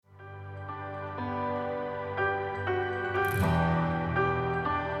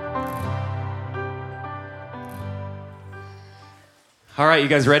All right, you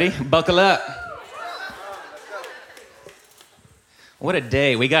guys ready? Buckle up. What a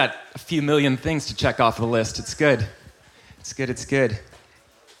day. We got a few million things to check off the list. It's good. It's good.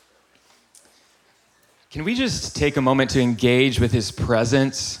 Can we just take a moment to engage with his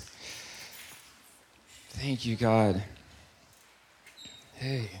presence? Thank you, God.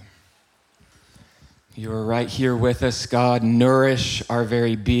 Hey. You are right here with us, God. Nourish our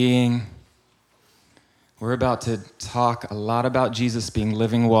very being. We're about to talk a lot about Jesus being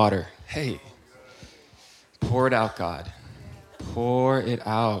living water. Hey, pour it out, God. Pour it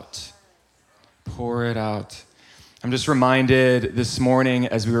out. Pour it out. I'm just reminded this morning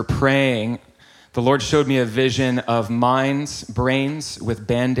as we were praying, the Lord showed me a vision of minds, brains with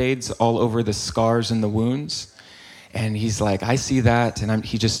Band-Aids all over the scars and the wounds. And he's like, I see that. And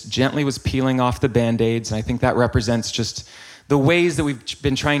he just gently was peeling off the Band-Aids. And I think that represents just the ways that we've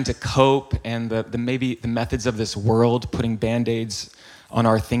been trying to cope and the maybe the methods of this world, putting Band-Aids on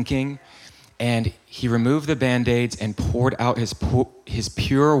our thinking. And he removed the Band-Aids and poured out his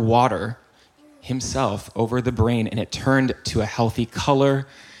pure water himself over the brain, and it turned to a healthy color.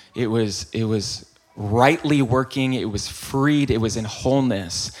 It was rightly working. It was freed. It was in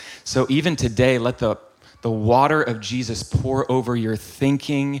wholeness. So even today, let the water of Jesus pour over your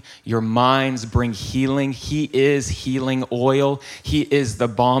thinking, your minds, bring healing. He is healing oil. He is the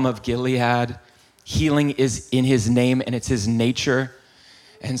balm of Gilead. Healing is in his name, and it's his nature.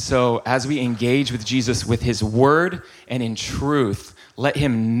 And so as we engage with Jesus with his word and in truth, let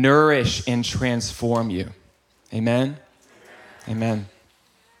him nourish and transform you. Amen? Amen.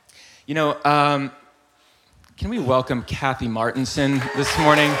 You know, can we welcome Kathy Martinsen this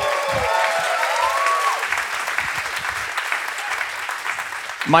morning?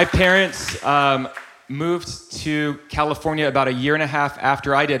 My parents moved to California about a year and a half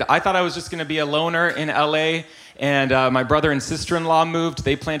after I did. I thought I was just going to be a loner in LA, and my brother and sister-in-law moved.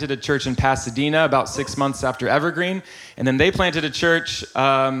 They planted a church in Pasadena about 6 months after Evergreen, and then they planted a church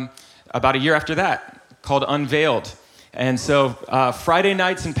about a year after that called Unveiled. And so Friday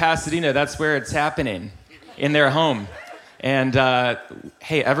nights in Pasadena, that's where it's happening, in their home. And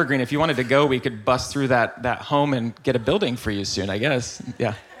hey, Evergreen, if you wanted to go, we could bust through that home and get a building for you soon, I guess.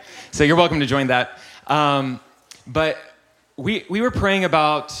 Yeah. So you're welcome to join that. But we were praying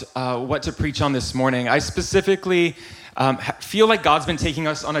about what to preach on this morning. I specifically feel like God's been taking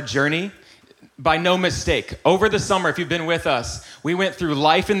us on a journey by no mistake. Over the summer, if you've been with us, we went through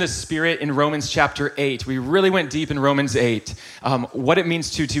life in the Spirit in Romans chapter 8. We really went deep in Romans 8, what it means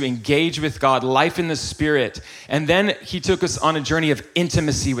to engage with God, life in the Spirit. And then he took us on a journey of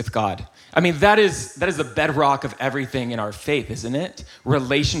intimacy with God. I mean, that is the bedrock of everything in our faith, isn't it?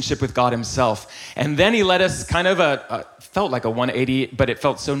 Relationship with God himself. And then he led us kind of felt like a 180, but it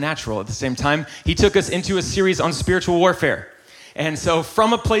felt so natural at the same time. He took us into a series on spiritual warfare. And so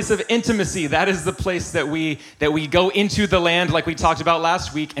from a place of intimacy, that is the place that we go into the land like we talked about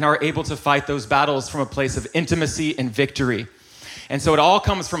last week and are able to fight those battles from a place of intimacy and victory. And so it all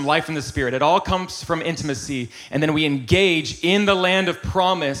comes from life in the Spirit. It all comes from intimacy. And then we engage in the land of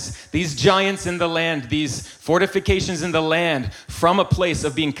promise, these giants in the land, these fortifications in the land, from a place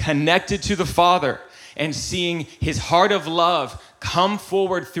of being connected to the Father and seeing his heart of love come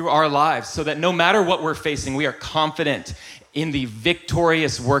forward through our lives so that no matter what we're facing, we are confident in the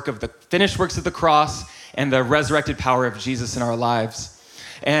victorious work of the finished works of the cross and the resurrected power of Jesus in our lives.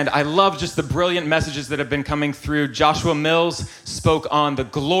 And I love just the brilliant messages that have been coming through. Joshua Mills spoke on the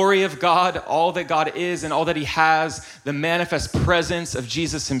glory of God, all that God is and all that he has, the manifest presence of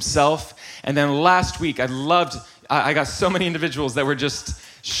Jesus himself. And then last week, I got so many individuals that were just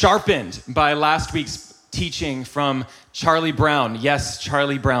sharpened by last week's teaching from Charlie Brown. Yes,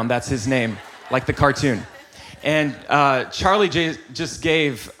 Charlie Brown, that's his name, like the cartoon. And Charlie just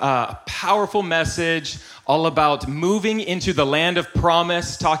gave a powerful message all about moving into the land of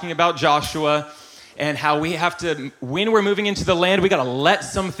promise, talking about Joshua and how we have to, when we're moving into the land, we got to let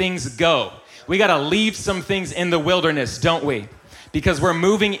some things go. We got to leave some things in the wilderness, don't we? Because we're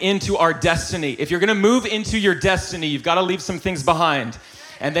moving into our destiny. If you're going to move into your destiny, you've got to leave some things behind.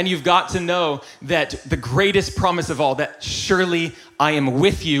 And then you've got to know that the greatest promise of all, that surely I am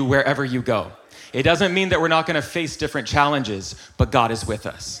with you wherever you go. It doesn't mean that we're not going to face different challenges, but God is with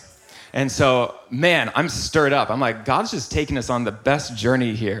us. And so, man, I'm stirred up. I'm like, God's just taking us on the best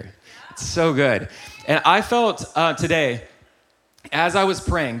journey here. It's so good. And I felt today, as I was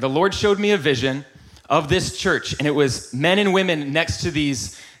praying, the Lord showed me a vision of this church, and it was men and women next to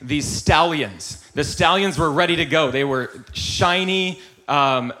these stallions. The stallions were ready to go. They were shiny,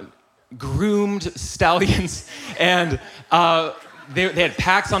 groomed stallions, and they had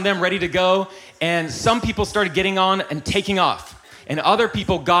packs on them ready to go. And some people started getting on and taking off. And other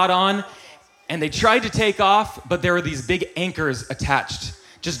people got on and they tried to take off, but there were these big anchors attached,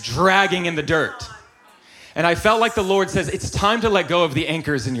 just dragging in the dirt. And I felt like the Lord says, it's time to let go of the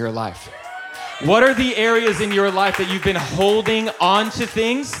anchors in your life. What are the areas in your life that you've been holding on to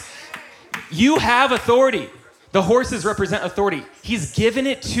things? You have authority. The horses represent authority. He's given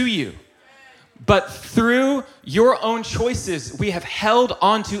it to you. But through your own choices, we have held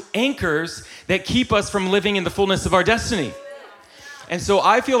onto anchors that keep us from living in the fullness of our destiny. And so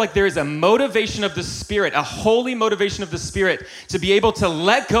I feel like there is a motivation of the Spirit, a holy motivation of the Spirit to be able to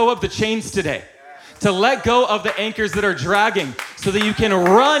let go of the chains today, to let go of the anchors that are dragging so that you can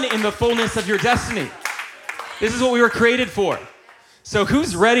run in the fullness of your destiny. This is what we were created for. So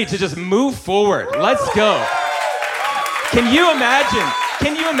who's ready to just move forward? Let's go. Can you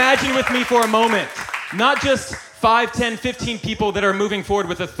imagine with me for a moment, not just 5, 10, 15 people that are moving forward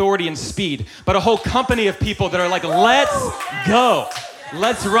with authority and speed, but a whole company of people that are like, let's go.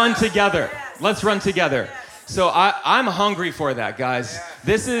 Let's run together. Let's run together. So I'm hungry for that, guys.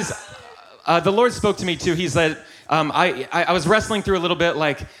 This is, the Lord spoke to me too. He said, I was wrestling through a little bit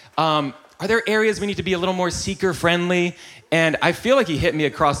like, are there areas we need to be a little more seeker friendly? And I feel like he hit me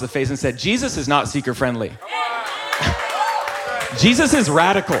across the face and said, Jesus is not seeker friendly. Jesus is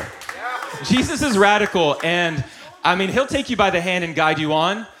radical. Jesus is radical, and I mean, he'll take you by the hand and guide you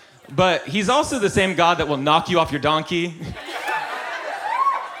on, but he's also the same God that will knock you off your donkey.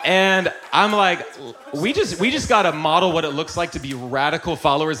 And I'm like, we just gotta model what it looks like to be radical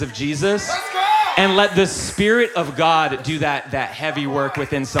followers of Jesus and let the Spirit of God do that heavy work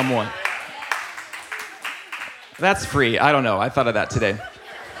within someone. That's free. I don't know. I thought of that today.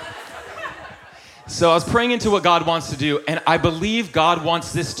 So I was praying into what God wants to do, and I believe God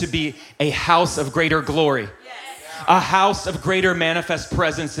wants this to be a house of greater glory, a house of greater manifest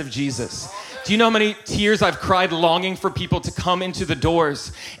presence of Jesus. Do you know how many tears I've cried longing for people to come into the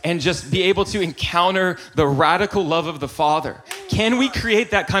doors and just be able to encounter the radical love of the Father? Can we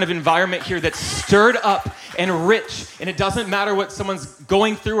create that kind of environment here that's stirred up and rich, and it doesn't matter what someone's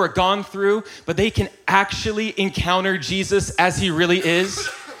going through or gone through, but they can actually encounter Jesus as he really is?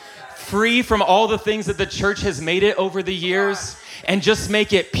 Free from all the things that the church has made it over the years, and just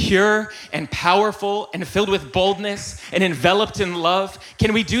make it pure and powerful and filled with boldness and enveloped in love.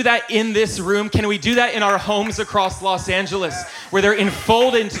 Can we do that in this room? Can we do that in our homes across Los Angeles, where they're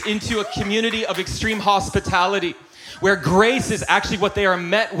enfolded into a community of extreme hospitality, where grace is actually what they are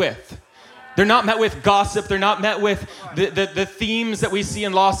met with? They're not met with gossip. They're not met with the themes that we see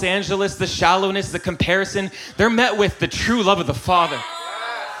in Los Angeles, the shallowness, the comparison. They're met with the true love of the Father.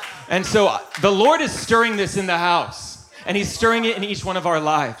 And so the Lord is stirring this in the house, and he's stirring it in each one of our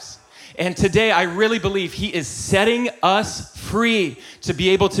lives. And today I really believe he is setting us free to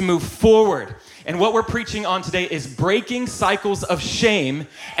be able to move forward. And what we're preaching on today is breaking cycles of shame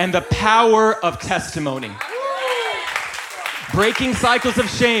and the power of testimony. Breaking cycles of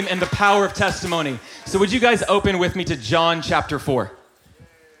shame and the power of testimony. So would you guys open with me to John chapter 4?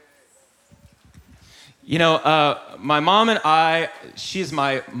 You know, my mom and I, she's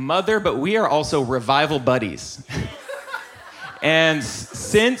my mother, but we are also revival buddies. And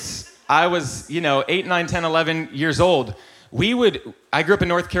since I was, 8, 9, 10, 11 years old, I grew up in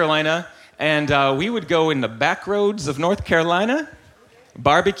North Carolina, and we would go in the back roads of North Carolina,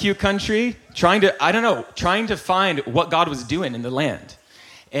 barbecue country, trying to find what God was doing in the land.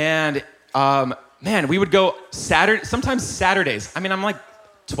 And we would go sometimes Saturdays. I mean, I'm like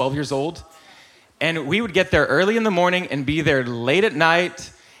 12 years old. And we would get there early in the morning and be there late at night,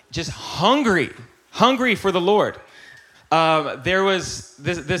 just hungry for the Lord. There was,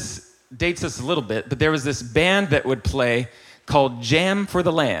 this dates us a little bit, but there was this band that would play called Jam for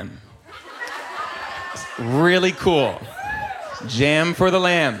the Lamb. Really cool. Jam for the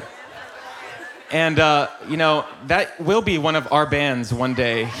Lamb. And, that will be one of our bands one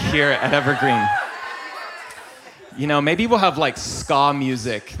day here at Evergreen. Maybe we'll have like ska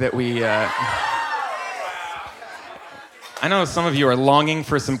music that we... I know some of you are longing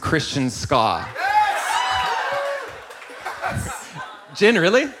for some Christian ska. Jen,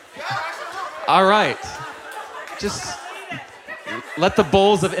 really? All right. Just let the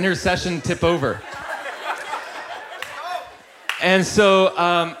bowls of intercession tip over. And so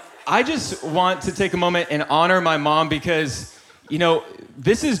I just want to take a moment and honor my mom because,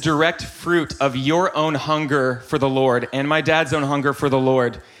 this is direct fruit of your own hunger for the Lord and my dad's own hunger for the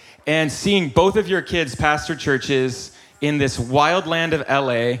Lord. And seeing both of your kids pastor churches in this wild land of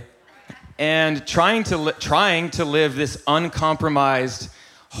LA and trying to live this uncompromised,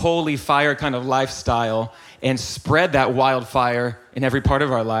 holy fire kind of lifestyle and spread that wildfire in every part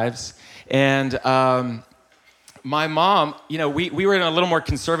of our lives. And my mom, we were in a little more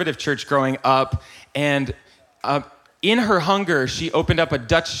conservative church growing up, and in her hunger, she opened up a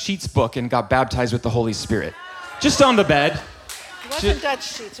Dutch Sheets book and got baptized with the Holy Spirit. Just on the bed. It wasn't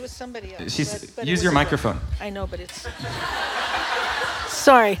Dutch Sheets, it was somebody else. But Use your microphone. I know, but it's...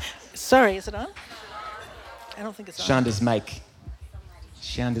 Sorry, is it on? I don't think it's on. Shonda's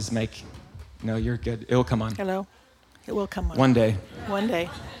mic. No, you're good. It'll come on. Hello? It will come on. One day.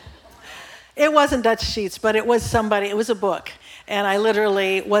 It wasn't Dutch Sheets, but it was a book. And I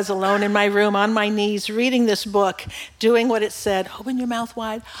literally was alone in my room on my knees reading this book, doing what it said. Open your mouth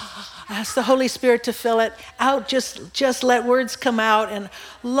wide. Ask the Holy Spirit to fill it out. Just let words come out. And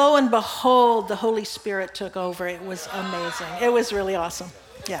lo and behold, the Holy Spirit took over. It was amazing. It was really awesome.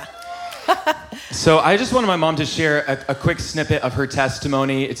 Yeah. So I just wanted my mom to share a quick snippet of her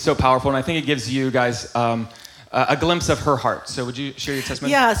testimony. It's so powerful, and I think it gives you guys a glimpse of her heart. So would you share your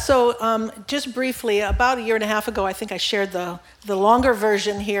testimony? Yeah, so just briefly, about a year and a half ago, I think I shared the longer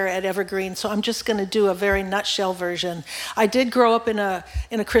version here at Evergreen, so I'm just going to do a very nutshell version. I did grow up in a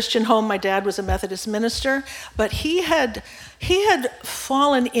Christian home. My dad was a Methodist minister, but he had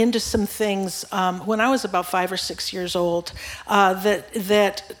fallen into some things when I was about 5 or 6 years old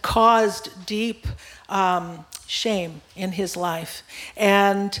that caused deep shame in his life.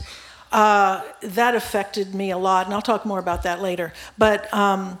 And that affected me a lot, and I'll talk more about that later. But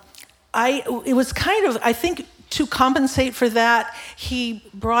it was kind of, I think, to compensate for that, he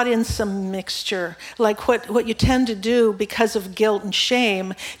brought in some mixture. Like what you tend to do because of guilt and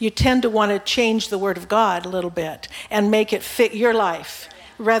shame, you tend to want to change the Word of God a little bit and make it fit your life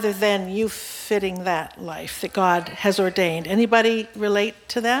rather than you fitting that life that God has ordained. Anybody relate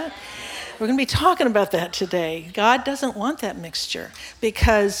to that? We're going to be talking about that today. God doesn't want that mixture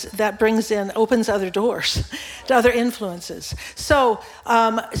because that opens other doors to other influences. So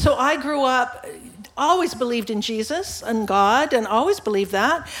I grew up, always believed in Jesus and God, and always believed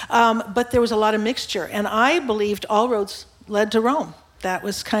that, but there was a lot of mixture, and I believed all roads led to Rome. That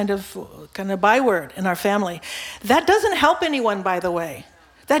was kind of a byword in our family. That doesn't help anyone, by the way.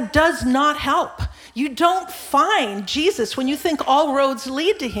 That does not help. You don't find Jesus when you think all roads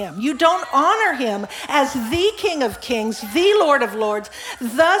lead to him. You don't honor him as the King of Kings, the Lord of Lords,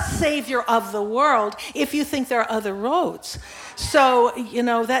 the Savior of the world if you think there are other roads. So,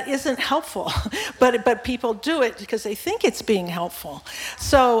 that isn't helpful. But people do it because they think it's being helpful.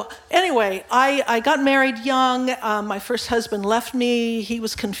 So anyway, I got married young. My first husband left me. He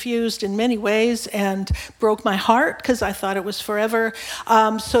was confused in many ways and broke my heart because I thought it was forever.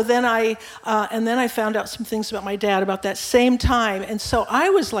 So then I found out some things about my dad about that same time. And so I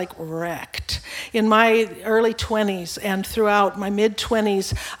was like wrecked in my early 20s and throughout my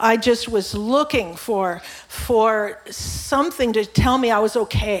mid-20s. I just was looking for something to tell me I was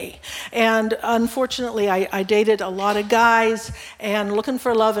okay. And unfortunately, I dated a lot of guys and looking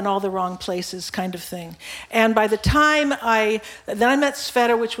for love in all the wrong places kind of thing. And by the time then I met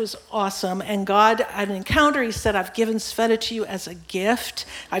Sveta, which was awesome. And God, at an encounter, he said, I've given Sveta to you as a gift.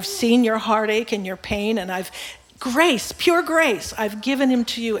 I've seen your heartache and your pain, and pure grace, I've given him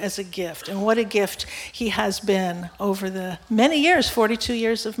to you as a gift. And what a gift he has been over the many years, 42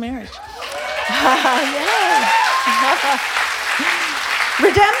 years of marriage.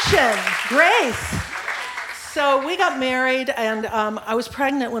 Redemption, grace. So we got married, and I was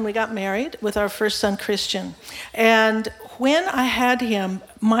pregnant when we got married with our first son, Christian. And when I had him,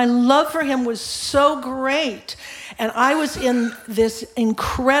 my love for him was so great. And I was in this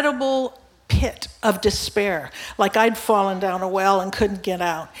incredible pit of despair, like I'd fallen down a well and couldn't get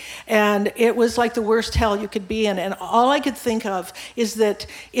out. And it was like the worst hell you could be in. And all I could think of is that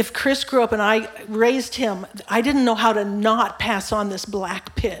if Chris grew up and I raised him, I didn't know how to not pass on this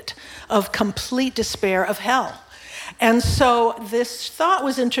black pit of complete despair of hell. And so this thought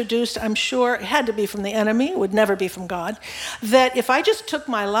was introduced, I'm sure it had to be from the enemy, it would never be from God, that if I just took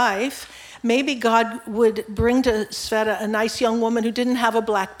my life, maybe God would bring to Sveta a nice young woman who didn't have a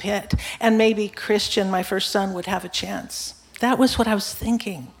black pit, and maybe Christian, my first son, would have a chance. That was what I was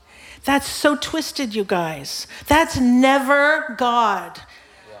thinking. That's so twisted, you guys. That's never God,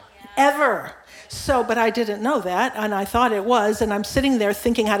 ever. So, but I didn't know that, and I thought it was, and I'm sitting there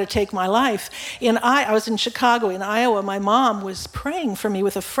thinking how to take my life. I was in Chicago, in Iowa. My mom was praying for me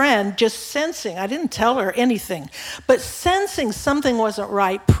with a friend, just sensing, I didn't tell her anything, but sensing something wasn't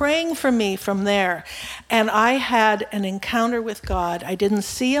right, praying for me from there. And I had an encounter with God. I didn't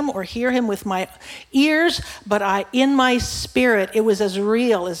see him or hear him with my ears, but in my spirit, it was as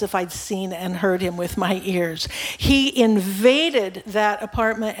real as if I'd seen and heard him with my ears. He invaded that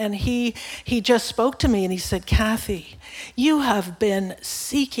apartment, and he just spoke to me and he said, Kathy, you have been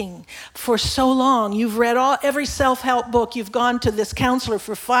seeking for so long. You've read every self-help book. You've gone to this counselor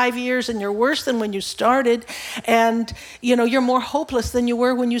for 5 years and you're worse than when you started. And, you're more hopeless than you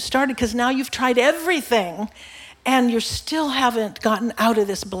were when you started because now you've tried everything and you still haven't gotten out of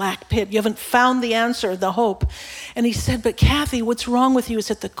this black pit. You haven't found the answer, the hope. And he said, but Kathy, what's wrong with you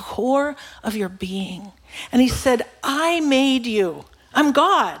is at the core of your being. And he said, I made you. I'm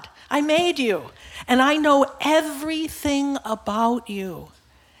God. I made you. And I know everything about you.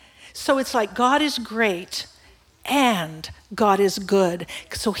 So it's like God is great and God is good.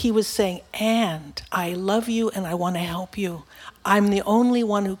 So he was saying, and I love you and I want to help you. I'm the only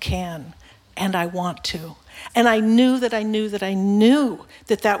one who can, and I want to. And I knew that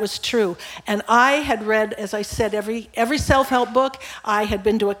that was true. And I had read, as I said, every self-help book. I had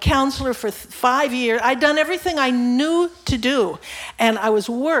been to a counselor for 5 years. I'd done everything I knew to do. And I was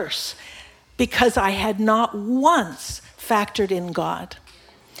worse because I had not once factored in God.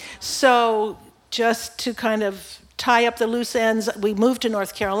 So just to kind of tie up the loose ends, we moved to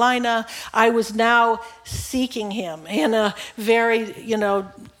North Carolina. I was now seeking him in a very,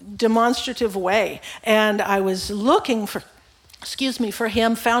 demonstrative way. And I was looking for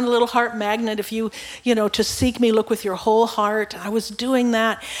him, found a little heart magnet. If you to seek me, look with your whole heart. I was doing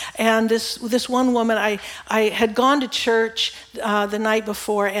that. And this one woman, I had gone to church the night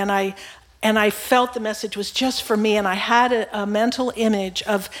before, and I felt the message was just for me, and I had a mental image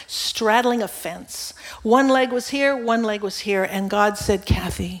of straddling a fence. One leg was here, one leg was here, and God said,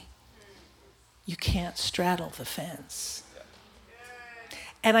 Kathy, you can't straddle the fence.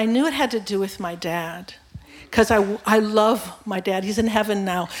 And I knew it had to do with my dad, because I love my dad. He's in heaven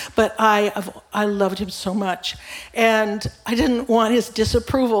now, but I loved him so much. And I didn't want his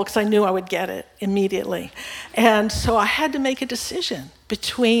disapproval because I knew I would get it immediately. And so I had to make a decision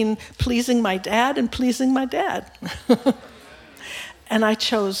between pleasing my dad and pleasing my dad. And I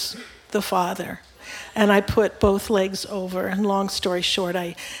chose the Father. And I put both legs over. And long story short,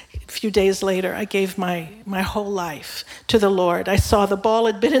 a few days later, I gave my whole life to the Lord. I saw the ball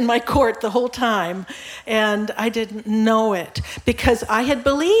had been in my court the whole time, and I didn't know it because I had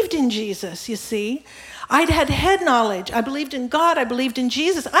believed in Jesus, you see. I'd had head knowledge. I believed in God. I believed in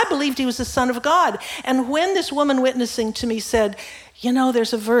Jesus. I believed he was the Son of God. And when this woman witnessing to me said,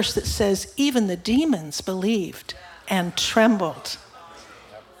 there's a verse that says, even the demons believed and trembled.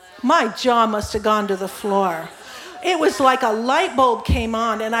 My jaw must have gone to the floor. It was like a light bulb came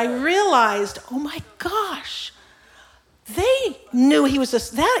on, and I realized, oh my gosh, they knew he was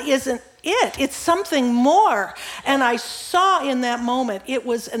that isn't it. It's something more. And I saw in that moment, it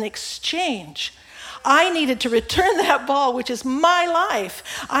was an exchange. I needed to return that ball, which is my life.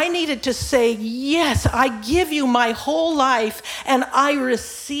 I needed to say, yes, I give you my whole life, and I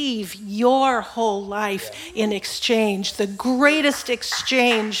receive your whole life in exchange, the greatest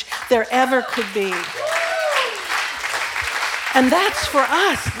exchange there ever could be. And that's for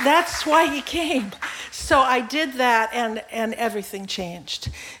us. That's why he came. So I did that, and everything changed.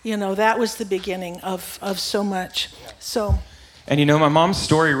 That was the beginning of so much. So. And my mom's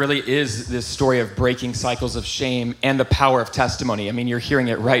story really is this story of breaking cycles of shame and the power of testimony. I mean, you're hearing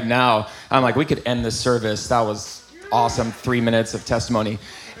it right now. I'm like, we could end this service. That was awesome, 3 minutes of testimony.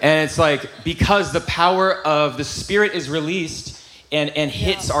 And it's like, because the power of the Spirit is released and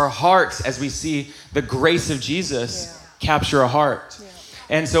hits our hearts as we see the grace of Jesus capture a heart. Yeah.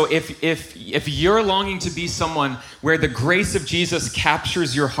 And so if you're longing to be someone where the grace of Jesus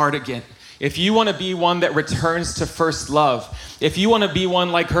captures your heart again, if you want to be one that returns to first love, if you want to be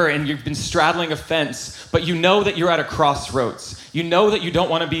one like her and you've been straddling a fence, but you know that you're at a crossroads, you know that you don't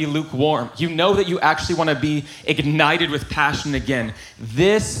want to be lukewarm, you know that you actually want to be ignited with passion again,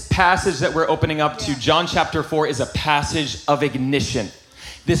 this passage that we're opening up to, John chapter 4, is a passage of ignition.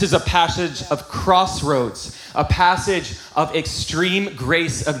 This is a passage of crossroads, a passage of extreme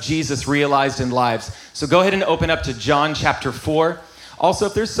grace of Jesus realized in lives. So go ahead and open up to John chapter 4. Also,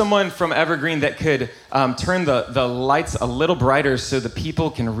 if there's someone from Evergreen that could turn the lights a little brighter so the people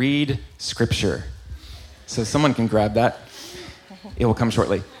can read scripture. So someone can grab that. It will come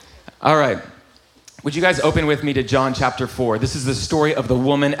shortly. All right. Would you guys open with me to John chapter 4? This is the story of the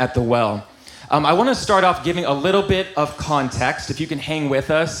woman at the well. I want to start off giving a little bit of context. If you can hang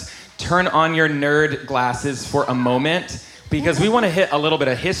with us, turn on your nerd glasses for a moment, because we want to hit a little bit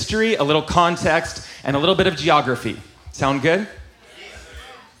of history, a little context, and a little bit of geography. Sound good?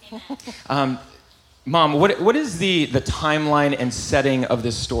 Mom, what is the timeline and setting of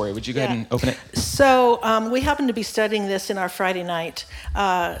this story? Would you go ahead and open it? So we happen to be studying this in our Friday night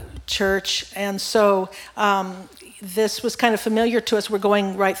church, and so this was kind of familiar to us. We're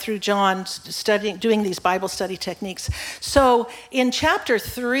going right through John, doing these Bible study techniques. So in chapter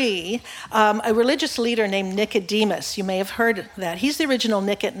 3, a religious leader named Nicodemus, you may have heard that. He's the original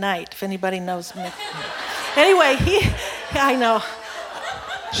Nick at Night, if anybody knows Nick. Anyway, I know.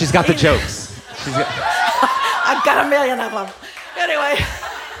 She's got the jokes. I've got a million of them. Anyway,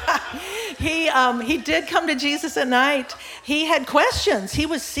 he did come to Jesus at night. He had questions. He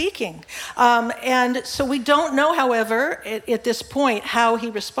was seeking. And so we don't know, however, at this point, how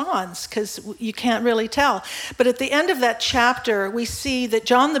he responds, because you can't really tell. But at the end of that chapter, we see that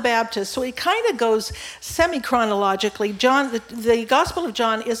John the Baptist, so he kind of goes semi-chronologically. The Gospel of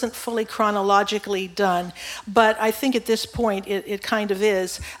John isn't fully chronologically done, but I think at this point it kind of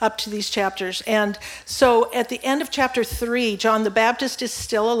is up to these chapters. And so at the end of chapter 3, John the Baptist is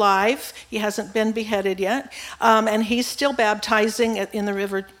still alive. He hasn't been beheaded yet. And he's still baptizing in the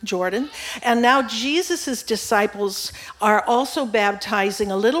River Jordan. And now Jesus' disciples are also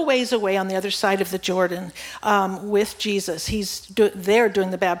baptizing a little ways away on the other side of the Jordan with Jesus. They're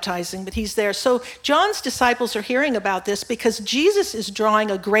doing the baptizing, but he's there. So John's disciples are hearing about this because Jesus is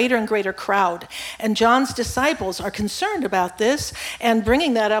drawing a greater and greater crowd. And John's disciples are concerned about this and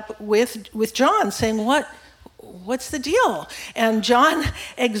bringing that up with John, saying, What's the deal? And John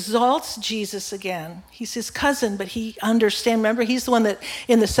exalts Jesus again. He's his cousin, but he understands. Remember, he's the one that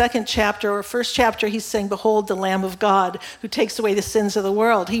in the second chapter or first chapter, he's saying, behold, the Lamb of God who takes away the sins of the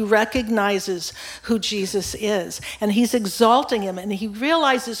world. He recognizes who Jesus is, and he's exalting him, and he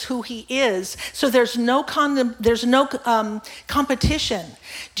realizes who he is. So there's no competition.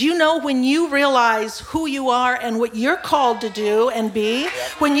 Do you know when you realize who you are and what you're called to do and be,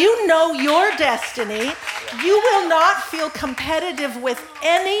 when you know your destiny, you will not feel competitive with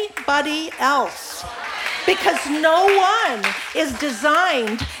anybody else, because no one is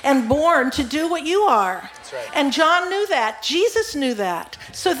designed and born to do what you are. That's right. And John knew that. Jesus knew that.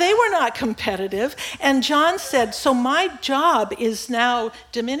 So they were not competitive. And John said, so my job is now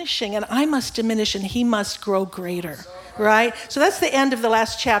diminishing, and I must diminish, and he must grow greater. Right? So that's the end of the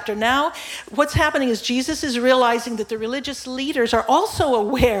last chapter. Now, what's happening is Jesus is realizing that the religious leaders are also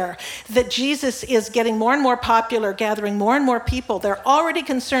aware that Jesus is getting more and more popular, gathering more and more people. They're already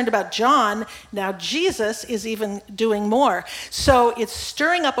concerned about John. Now Jesus is even doing more. So it's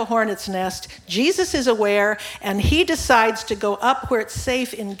stirring up a hornet's nest. Jesus is aware, and he decides to go up where it's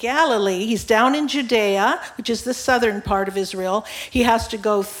safe in Galilee. He's down in Judea, which is the southern part of Israel. He has to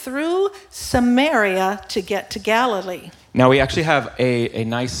go through Samaria to get to Galilee. Now we actually have a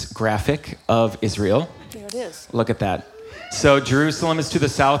nice graphic of Israel. There it is. Look at that. So Jerusalem is to the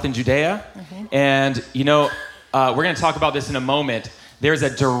south in Judea. Mm-hmm. And, we're going to talk about this in a moment. There's a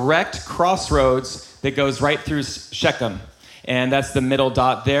direct crossroads that goes right through Shechem. And that's the middle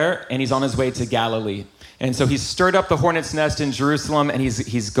dot there. And he's on his way to Galilee. And so he's stirred up the hornet's nest in Jerusalem, and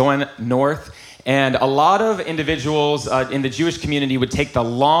he's going north. And a lot of individuals in the Jewish community would take the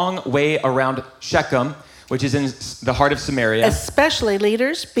long way around Shechem, which is in the heart of Samaria. Especially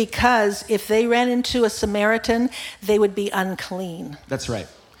leaders, because if they ran into a Samaritan, they would be unclean. That's right.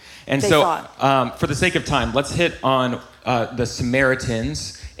 And for the sake of time, let's hit on the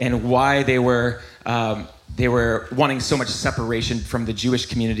Samaritans and why they were wanting so much separation from the Jewish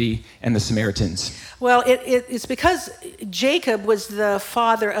community and the Samaritans. Well, it's because Jacob was the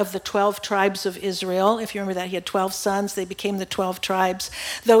father of the 12 tribes of Israel. If you remember that, he had 12 sons. They became the 12 tribes.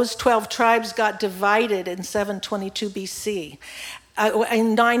 Those 12 tribes got divided in 722 BC.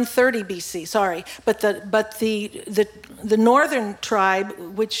 In 930 BC, sorry, but the northern tribe,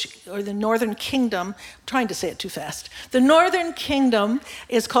 or the northern kingdom, I'm trying to say it too fast. The northern kingdom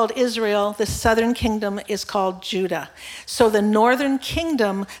is called Israel. The southern kingdom is called Judah. So the northern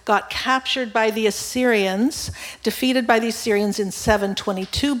kingdom got captured by the Assyrians, defeated by the Assyrians in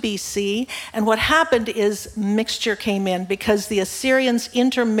 722 BC. And what happened is mixture came in because the Assyrians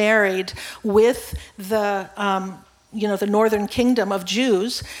intermarried with the northern kingdom of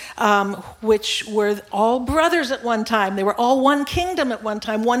Jews, which were all brothers at one time. They were all one kingdom at one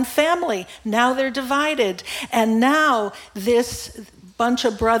time, one family. Now they're divided. And now this bunch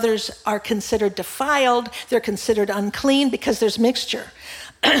of brothers are considered defiled. They're considered unclean because there's mixture.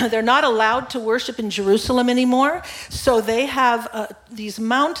 They're not allowed to worship in Jerusalem anymore. So they have these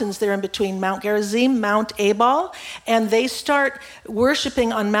mountains there in between, Mount Gerizim, Mount Ebal, and they start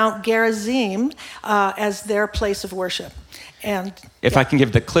worshiping on Mount Gerizim as their place of worship. And if I can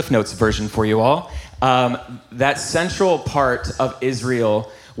give the Cliff Notes version for you all, that central part of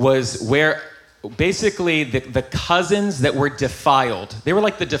Israel was where basically the cousins that were defiled. They were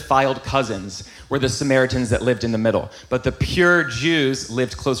like the defiled cousins were the Samaritans that lived in the middle. But the pure Jews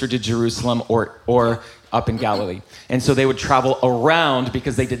lived closer to Jerusalem or up in Galilee. And so they would travel around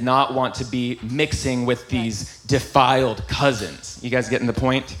because they did not want to be mixing with these defiled cousins. You guys getting the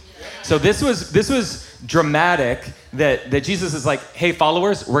point? So this was dramatic that Jesus is like, hey,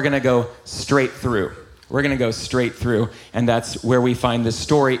 followers, we're going to go straight through. We're going to go straight through. And that's where we find this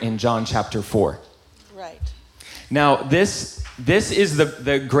story in John chapter 4. Right. Now, this is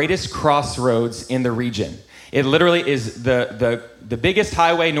the greatest crossroads in the region. It literally is the biggest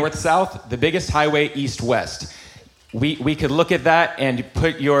highway north-south, the biggest highway east-west. We could look at that and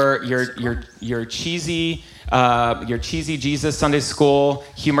put your cheesy Jesus Sunday school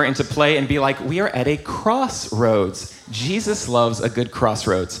humor into play and be like, we are at a crossroads. Jesus loves a good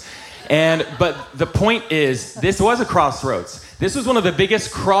crossroads. But the point is, this was a crossroads. This was one of the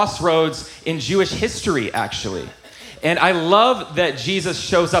biggest crossroads in Jewish history, actually. And I love that Jesus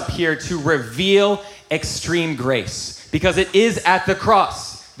shows up here to reveal extreme grace, because it is at the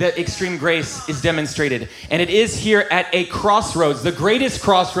cross that extreme grace is demonstrated. And it is here at a crossroads, the greatest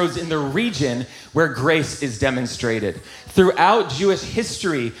crossroads in the region, where grace is demonstrated. Throughout Jewish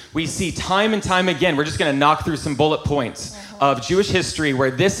history, we see time and time again, we're just going to knock through some bullet points of Jewish history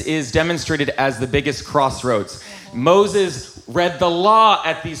where this is demonstrated as the biggest crossroads. Moses read the law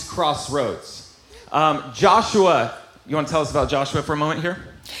at these crossroads. Joshua, you want to tell us about Joshua for a moment here?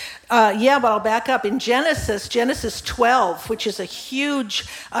 Yeah, but I'll back up. In Genesis 12, which is a huge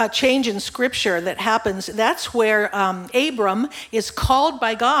change in scripture that happens, that's where Abram is called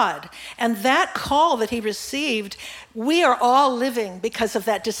by God. And that call that he received, we are all living because of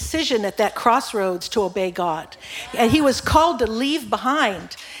that decision at that crossroads to obey God. And he was called to leave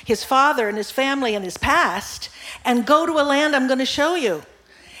behind his father and his family and his past and go to a land I'm going to show you.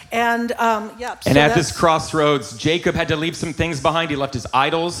 And at this crossroads, Jacob had to leave some things behind. He left his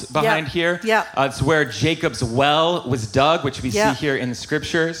idols behind here. Yeah. It's where Jacob's well was dug, which we see here in the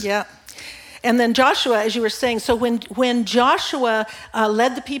scriptures. Yeah. And then Joshua, as you were saying, so when Joshua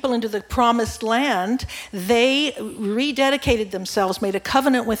led the people into the promised land, they rededicated themselves, made a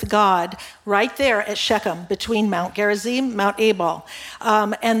covenant with God right there at Shechem, between Mount Gerizim, Mount Ebal.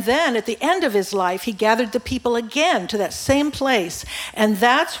 And then at the end of his life, he gathered the people again to that same place. And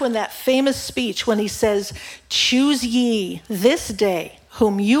that's when that famous speech, when he says, "Choose ye this day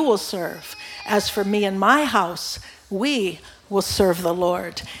whom you will serve. As for me and my house, we will serve the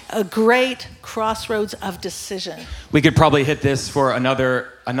Lord." A great crossroads of decision. We could probably hit this for another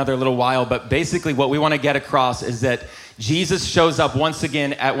little while, but basically what we want to get across is that Jesus shows up once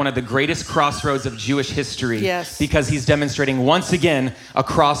again at one of the greatest crossroads of Jewish history. Yes. Because he's demonstrating once again a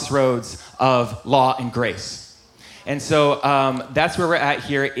crossroads of law and grace. And so that's where we're at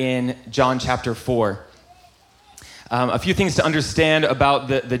here in John chapter 4. A few things to understand about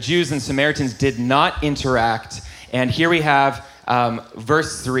the Jews and Samaritans did not interact. And here we have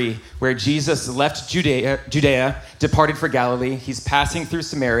verse 3, where Jesus left Judea, departed for Galilee. He's passing through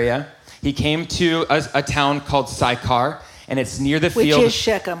Samaria. He came to a town called Sychar, and it's near the field. Which is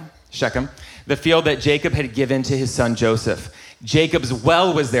Shechem. Shechem, the field that Jacob had given to his son Joseph. Jacob's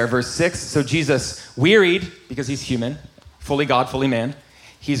well was there, verse 6. So Jesus, wearied, because he's human, fully God, fully man,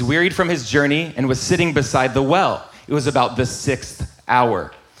 he's wearied from his journey and was sitting beside the well. It was about the 6th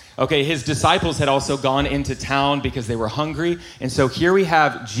hour. Okay, his disciples had also gone into town because they were hungry. And so here we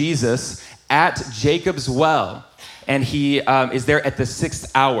have Jesus at Jacob's well, and he is there at the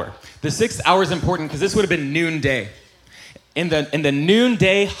 6th hour. The 6th hour is important because this would have been noonday. In the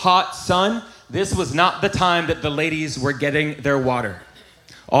noonday hot sun, this was not the time that the ladies were getting their water.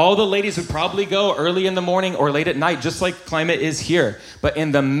 All the ladies would probably go early in the morning or late at night, just like climate is here. But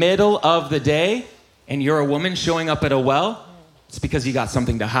in the middle of the day, and you're a woman showing up at a well, it's because you got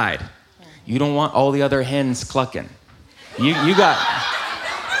something to hide. You don't want all the other hens clucking. You got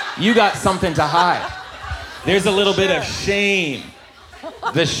something to hide. There's a little bit of shame.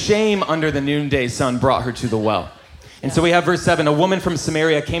 The shame under the noonday sun brought her to the well. And so we have verse 7, a woman from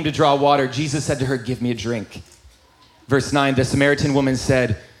Samaria came to draw water. Jesus said to her, "Give me a drink." Verse 9, the Samaritan woman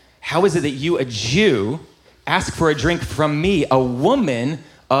said, "How is it that you, a Jew, ask for a drink from me, a woman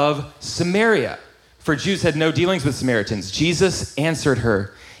of Samaria?" For Jews had no dealings with Samaritans. Jesus answered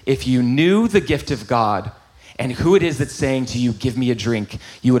her, "If you knew the gift of God and who it is that's saying to you, 'Give me a drink,'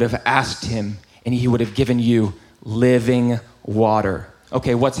 you would have asked him and he would have given you living water."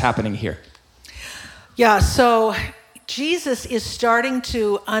 Okay, what's happening here? Yeah, so Jesus is starting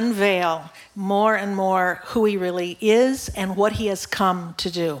to unveil more and more who he really is and what he has come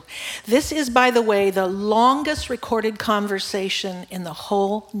to do. This is, by the way, the longest recorded conversation in the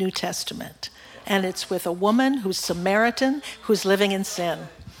whole New Testament. and it's with a woman who's Samaritan, who's living in sin.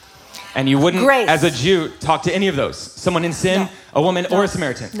 And you wouldn't, Grace. as a Jew, talk to any of those. Someone in sin, No. a woman, No. or a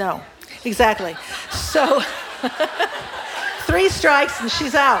Samaritan. No, exactly. So 3 strikes and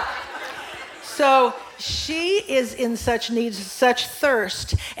she's out. So she is in such need, such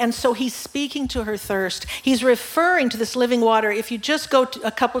thirst, and so he's speaking to her thirst. He's referring to this living water. If you just go to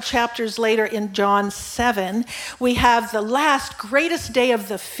a couple chapters later in John 7, we have the last greatest day of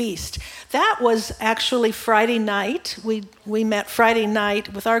the feast. That was actually Friday night. We met Friday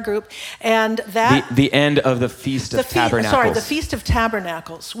night with our group, and that The end of the Feast of Tabernacles. the Feast of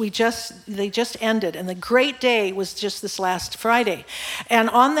Tabernacles. They just ended, and the great day was just this last Friday. And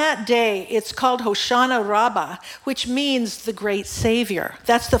on that day, it's called Hoshana Rabbah, which means the great Savior.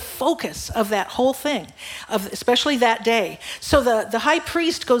 That's the focus of that whole thing, especially that day. So the high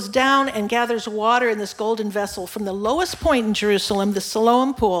priest goes down and gathers water in this golden vessel from the lowest point in Jerusalem, the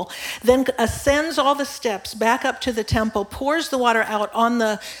Siloam pool, then ascends all the steps back up to the temple, pours the water out on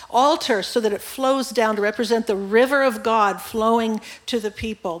the altar so that it flows down to represent the river of God flowing to the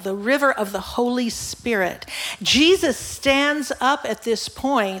people, the river of the Holy Spirit. Jesus stands up at this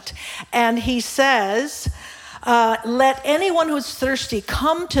point and he says, let anyone who is thirsty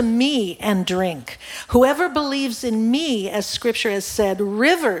come to me and drink. Whoever believes in me, as Scripture has said,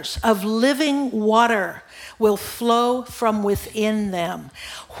 rivers of living water will flow from within them.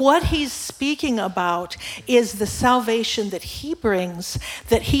 What he's speaking about is the salvation that he brings,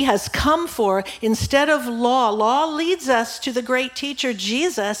 that he has come for instead of law. Law leads us to the great teacher,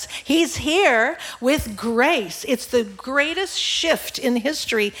 Jesus. He's here with grace. It's the greatest shift in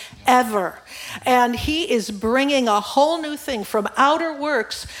history ever. And he is bringing a whole new thing from outer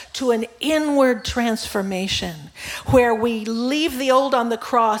works to an inward transformation where we leave the old on the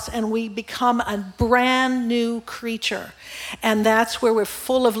cross and we become a brand new creature. And that's where we're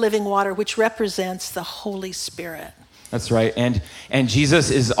full of living water, which represents the Holy Spirit. That's right. And Jesus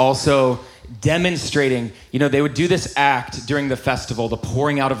is also demonstrating, they would do this act during the festival, the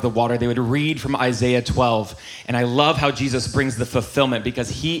pouring out of the water. They would read from Isaiah 12. And I love how Jesus brings the fulfillment because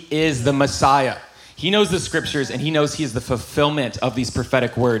he is the Messiah. He knows the scriptures and he knows he is the fulfillment of these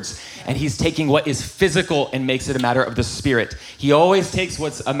prophetic words. And he's taking what is physical and makes it a matter of the spirit. He always takes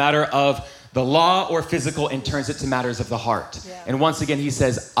what's a matter of the law or physical and turns it to matters of the heart. Yeah. And once again, he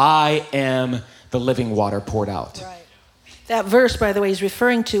says, I am the living water poured out. Right. That verse, by the way, he's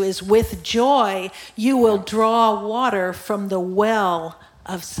referring to is, with joy, you will draw water from the well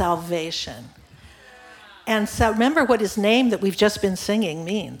of salvation. And so remember what his name that we've just been singing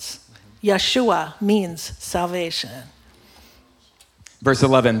means. Yeshua means salvation. Verse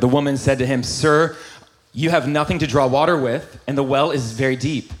 11, the woman said to him, Sir, you have nothing to draw water with, and the well is very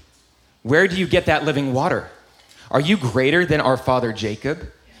deep. Where do you get that living water? Are you greater than our father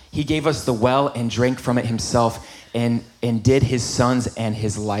Jacob? He gave us the well and drank from it himself and did his sons and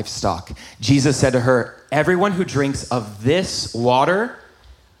his livestock. Jesus said to her, everyone who drinks of this water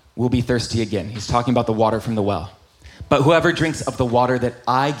will be thirsty again. He's talking about the water from the well. But whoever drinks of the water that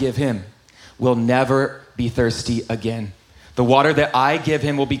I give him will never be thirsty again. The water that I give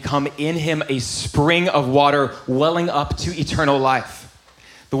him will become in him a spring of water welling up to eternal life.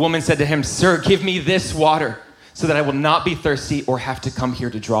 The woman said to him, Sir, give me this water so that I will not be thirsty or have to come here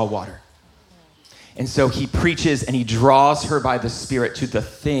to draw water. And so he preaches and he draws her by the Spirit to the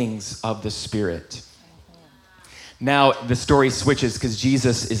things of the Spirit. Now the story switches because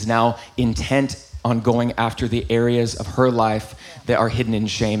Jesus is now intent on going after the areas of her life that are hidden in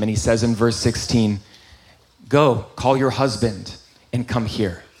shame. And he says in verse 16, go, call your husband and come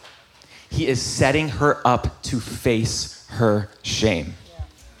here. He is setting her up to face her shame.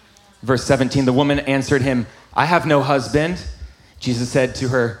 Verse 17, the woman answered him, I have no husband. Jesus said to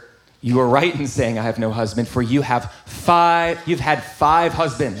her, you are right in saying I have no husband, for you've had 5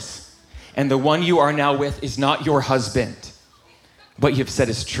 husbands, and the one you are now with is not your husband. What you've said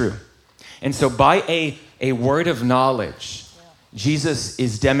is true. And so by a word of knowledge, Jesus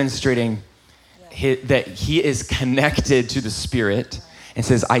is demonstrating that he is connected to the Spirit and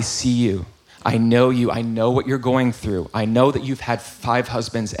says, I see you. I know you. I know what you're going through. I know that you've had 5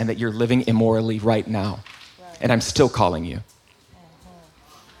 husbands and that you're living immorally right now. Right. And I'm still calling you.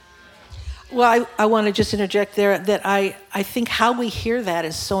 Well, I want to just interject there that I think how we hear that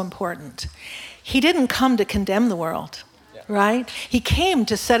is so important. He didn't come to condemn the world, right? He came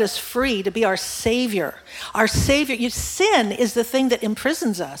to set us free, to be our Savior. Our Savior. Sin is the thing that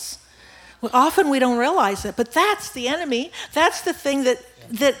imprisons us. Well, often we don't realize it, but that's the enemy. That's the thing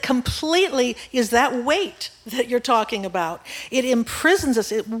that completely is that weight that you're talking about. It imprisons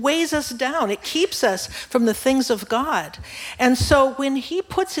us. It weighs us down. It keeps us from the things of God. And so when he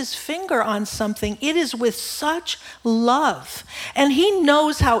puts his finger on something, it is with such love. And he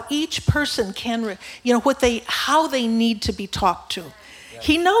knows how each person can, how they need to be talked to.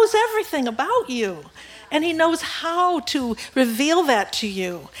 He knows everything about you. And he knows how to reveal that to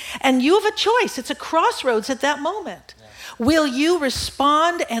you. And you have a choice. It's a crossroads at that moment. Will you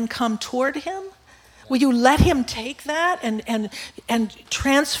respond and come toward him? Will you let him take that and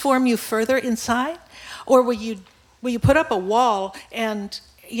transform you further inside? Or will you put up a wall and,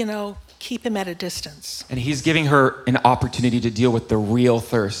 keep him at a distance? And he's giving her an opportunity to deal with the real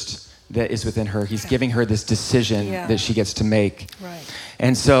thirst that is within her. He's giving her this decision that she gets to make. Right.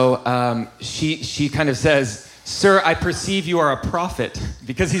 And so she kind of says, "Sir, I perceive you are a prophet,"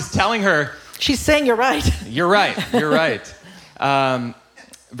 because he's telling her, she's saying you're right. You're right. You're right.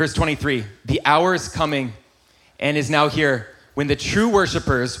 Verse 23, "The hour is coming and is now here when the true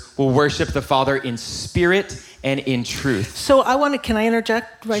worshipers will worship the Father in spirit and in truth." So can I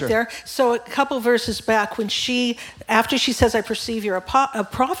interject right Sure. there? So a couple verses back, after she says, "I perceive you're a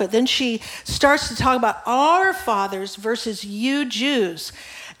prophet," then she starts to talk about our fathers versus you Jews.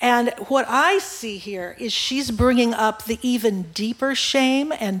 And what I see here is she's bringing up the even deeper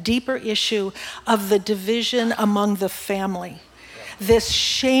shame and deeper issue of the division among the family. This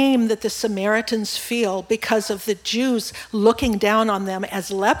shame that the Samaritans feel because of the Jews looking down on them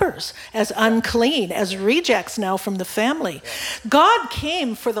as lepers, as unclean, as rejects now from the family. God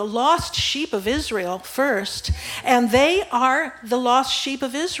came for the lost sheep of Israel first, and they are the lost sheep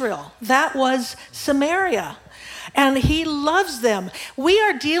of Israel. That was Samaria. And he loves them. We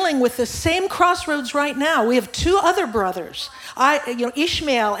are dealing with the same crossroads right now. We have two other brothers,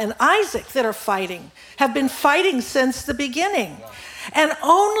 Ishmael and Isaac, that are fighting, have been fighting since the beginning. And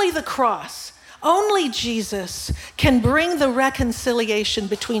only the cross, only Jesus can bring the reconciliation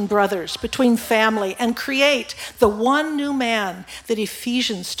between brothers, between family, and create the one new man that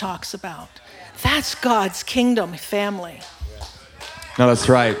Ephesians talks about. That's God's kingdom family. No, that's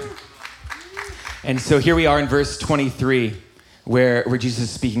right. And so here we are in verse 23, where Jesus is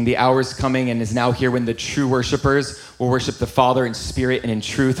speaking, "The hour is coming and is now here when the true worshipers will worship the Father in spirit and in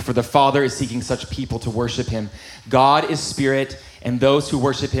truth, for the Father is seeking such people to worship him. God is spirit, and those who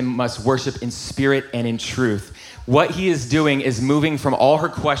worship him must worship in spirit and in truth." What he is doing is moving from all her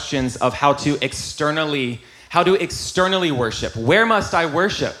questions of how to externally worship. Where must I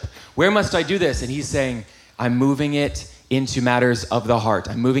worship? Where must I do this? And he's saying, I'm moving it into matters of the heart.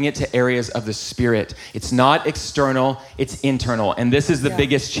 I'm moving it to areas of the spirit. It's not external, it's internal. And this is the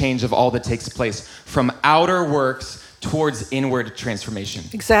biggest change of all that takes place, from outer works towards inward transformation.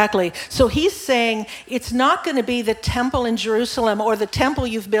 Exactly. So he's saying it's not going to be the temple in Jerusalem or the temple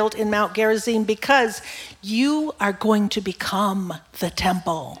you've built in Mount Gerizim, because you are going to become the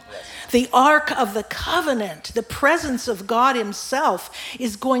temple. The Ark of the Covenant, the presence of God himself,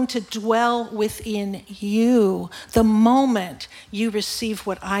 is going to dwell within you the moment you receive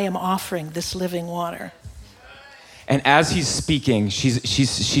what I am offering, this living water. And as he's speaking,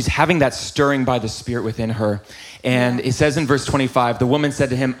 she's having that stirring by the Spirit within her. And it says in verse 25, the woman said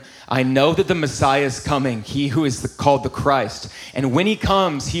to him, "I know that the Messiah is coming, he who is called the Christ. And when he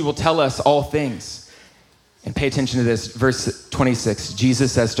comes, he will tell us all things." And pay attention to this, verse 26,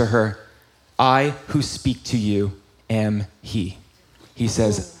 Jesus says to her, "I who speak to you am he." He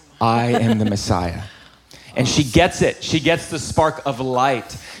says, "I am the Messiah." And she gets it. She gets the spark of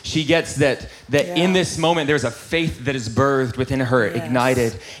light. She gets that in this moment, there's a faith that is birthed within her,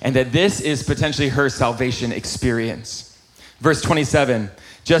 ignited, and that this is potentially her salvation experience. Verse 27,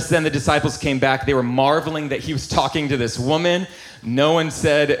 just then the disciples came back. They were marveling that he was talking to this woman. No one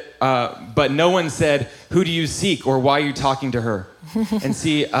said, "Who do you seek?" or "Why are you talking to her?" And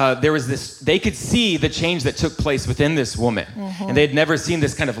see, there was this, they could see the change that took place within this woman. And they had never seen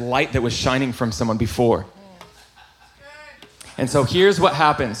this kind of light that was shining from someone before. And so here's what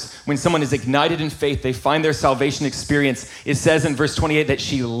happens when someone is ignited in faith, they find their salvation experience. It says in verse 28 that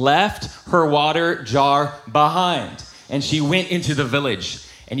she left her water jar behind and she went into the village.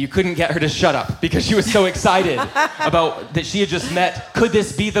 And you couldn't get her to shut up because she was so excited about that she had just met. Could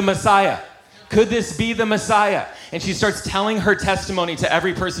this be the Messiah? Could this be the Messiah? And she starts telling her testimony to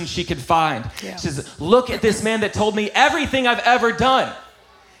every person she could find. Yeah. She says, "Look at this man that told me everything I've ever done."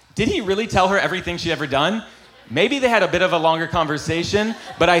 Did he really tell her everything she'd ever done? Maybe they had a bit of a longer conversation,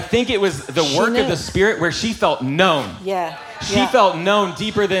 but I think it was the work of the Spirit where she felt known. Yeah. She felt known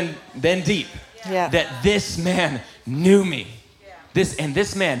deeper than deep. Yeah. That this man knew me.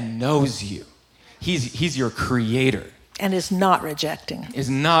 This man knows you. He's your creator. And is not rejecting.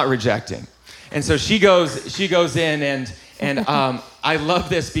 And so she goes in and I love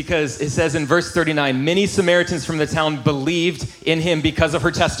this because it says in verse 39, many Samaritans from the town believed in him because of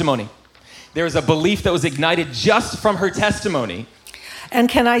her testimony. There was a belief that was ignited just from her testimony. And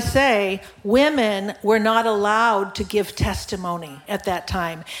can I say, women were not allowed to give testimony at that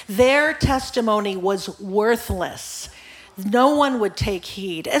time. Their testimony was worthless. No one would take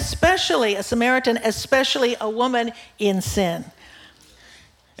heed, especially a Samaritan, especially a woman in sin.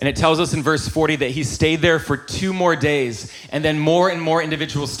 And it tells us in verse 40 that he stayed there for 2 more days, and then more and more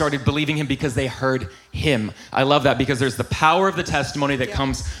individuals started believing him because they heard him. I love that because there's the power of the testimony that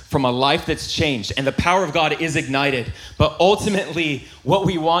comes from a life that's changed, and the power of God is ignited. But ultimately, what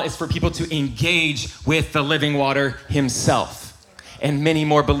we want is for people to engage with the living water himself. And many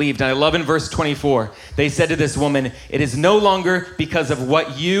more believed. And I love in verse 24, they said to this woman, it is no longer because of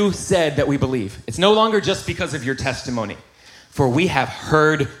what you said that we believe. It's no longer just because of your testimony. For we have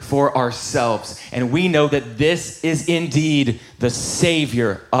heard for ourselves, and we know that this is indeed the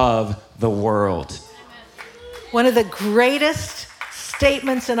Savior of the world. One of the greatest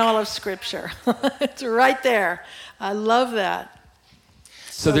statements in all of Scripture. It's right there. I love that.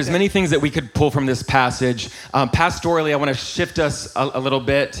 So there's many things that we could pull from this passage. Pastorally, I want to shift us a little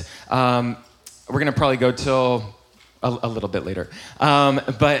bit. We're going to probably go till a little bit later.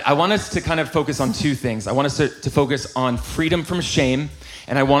 But I want us to kind of focus on 2 things. I want us to focus on freedom from shame,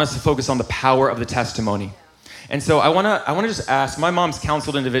 and I want us to focus on the power of the testimony. And so I want to just ask, my mom's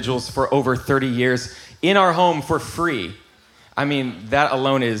counseled individuals for over 30 years in our home for free. I mean, that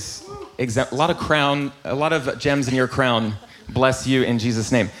alone is a lot of gems in your crown. Bless you in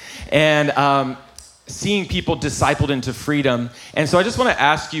Jesus' name. And seeing people discipled into freedom. And so I just want to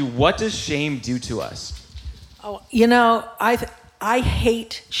ask you, what does shame do to us? Oh, you know, I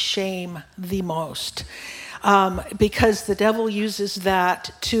hate shame the most because the devil uses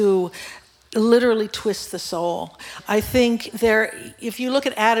that to literally twist the soul. I think if you look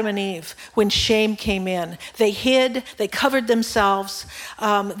at Adam and Eve, when shame came in, they hid, they covered themselves,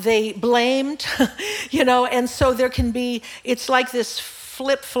 they blamed, and so it's like this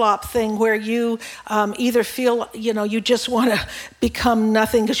flip-flop thing where you either feel, you just want to become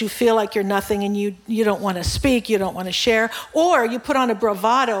nothing because you feel like you're nothing and you don't want to speak, you don't want to share, or you put on a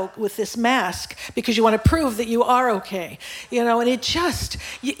bravado with this mask because you want to prove that you are okay, and it just,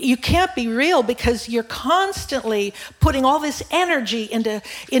 you can't be real because you're constantly putting all this energy into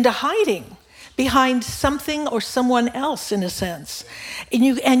hiding behind something or someone else, in a sense.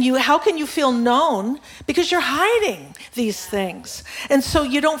 And you how can you feel known? Because you're hiding these things. And so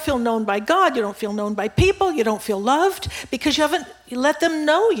you don't feel known by God, you don't feel known by people, you don't feel loved because you haven't let them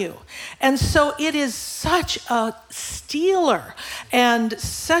know you. And so it is such a stealer and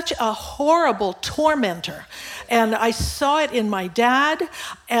such a horrible tormentor. And I saw it in my dad.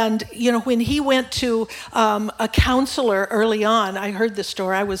 And, when he went to a counselor early on, I heard this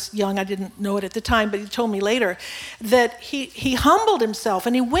story. I was young. I didn't know it at the time, but he told me later that he humbled himself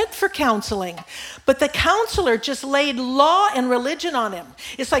and he went for counseling. But the counselor just laid law and religion on him.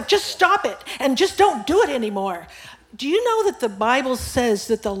 It's like, just stop it and just don't do it anymore. Do you know that the Bible says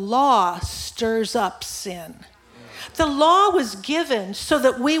that the law stirs up sin? The law was given so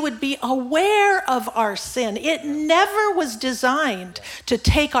that we would be aware of our sin. It never was designed to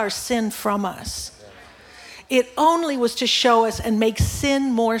take our sin from us. It only was to show us and make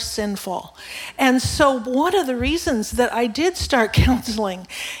sin more sinful. And so one of the reasons that I did start counseling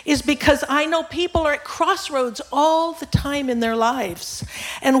is because I know people are at crossroads all the time in their lives.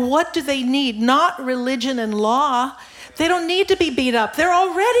 And what do they need? Not religion and law. They don't need to be beat up. They're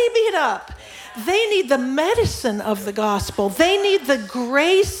already beat up. They need the medicine of the gospel. They need the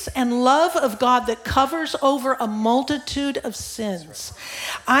grace and love of God that covers over a multitude of sins.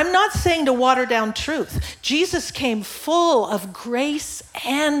 I'm not saying to water down truth. Jesus came full of grace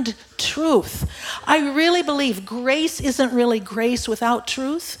and truth. I really believe grace isn't really grace without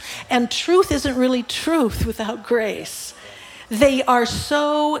truth, and truth isn't really truth without grace. They are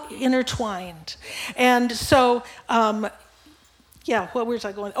so intertwined. And so, what was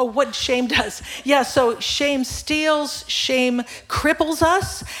I going? Oh, what shame does. Yeah, so shame steals, shame cripples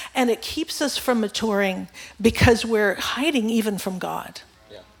us, and it keeps us from maturing because we're hiding even from God.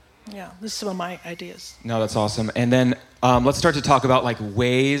 Yeah, this is some of my ideas. No, that's awesome. And then let's start to talk about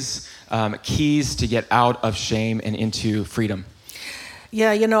ways, keys to get out of shame and into freedom.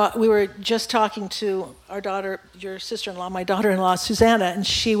 Yeah, we were just talking to our daughter, your sister-in-law, my daughter-in-law, Susanna, and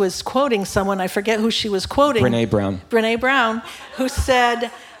she was quoting someone, I forget who she was quoting. Brene Brown, who said,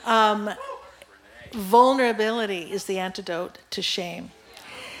 Vulnerability is the antidote to shame.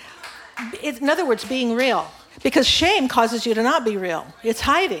 In other words, being real. Because shame causes you to not be real. It's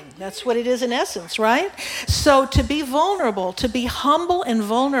hiding. That's what it is in essence, right? So to be vulnerable, to be humble and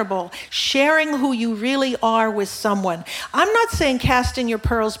vulnerable, sharing who you really are with someone. I'm not saying casting your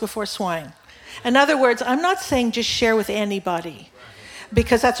pearls before swine. In other words, I'm not saying just share with anybody.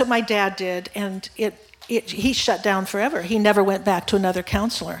 Because that's what my dad did, and he shut down forever. He never went back to another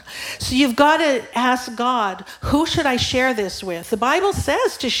counselor. So you've got to ask God, who should I share this with? The Bible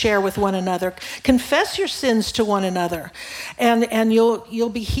says to share with one another. Confess your sins to one another, and you'll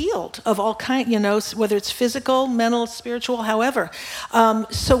be healed of all kinds, whether it's physical, mental, spiritual, however.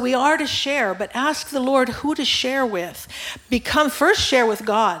 So we are to share, but ask the Lord who to share with. First share with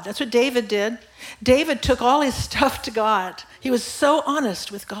God. That's what David did. David took all his stuff to God. He was so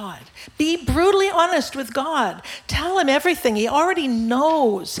honest with God. Be brutally honest with God. Tell him everything. He already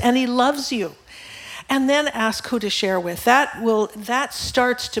knows, and he loves you. And then ask who to share with. That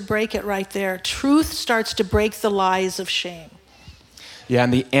starts to break it right there. Truth starts to break the lies of shame. Yeah,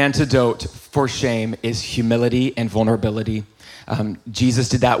 and the antidote for shame is humility and vulnerability. Jesus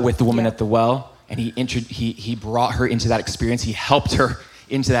did that with the woman at the well, and he brought her into that experience. He helped her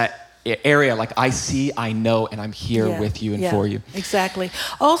into that area, like, I see, I know, and I'm here with you and for you. Exactly.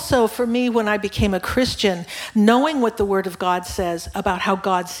 Also, for me, when I became a Christian, knowing what the Word of God says about how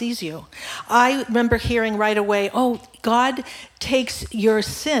God sees you, I remember hearing right away, God takes your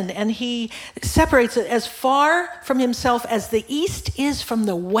sin and he separates it as far from himself as the east is from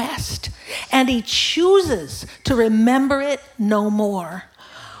the west, and he chooses to remember it no more.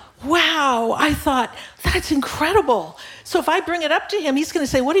 Wow, I thought, that's incredible. So if I bring it up to him, he's going to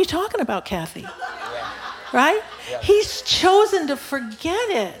say, what are you talking about, Kathy? Right? He's chosen to forget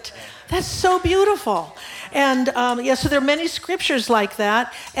it. That's so beautiful. And so there are many scriptures like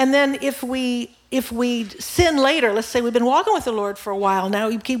that. And then if we sin later, let's say we've been walking with the Lord for a while now,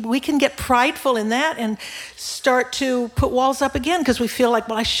 we can get prideful in that and start to put walls up again because we feel like,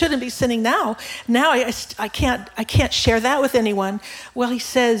 well, I shouldn't be sinning now. Now I can't share that with anyone. Well, he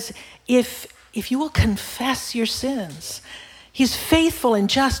says, if you will confess your sins, he's faithful and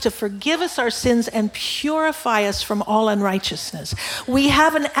just to forgive us our sins and purify us from all unrighteousness. We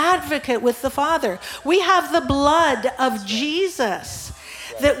have an advocate with the Father. We have the blood of Jesus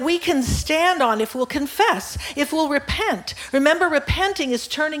that we can stand on if we'll confess, if we'll repent. Remember, repenting is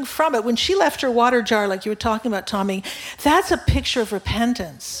turning from it. When she left her water jar, like you were talking about, Tommy, that's a picture of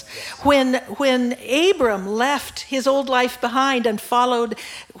repentance. When Abram left his old life behind and followed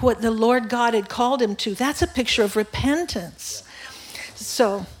what the Lord God had called him to, that's a picture of repentance.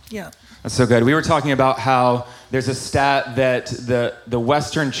 So, yeah. That's so good. We were talking about how there's a stat that the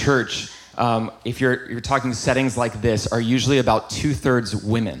Western church, if you're talking settings like this, are usually about 2/3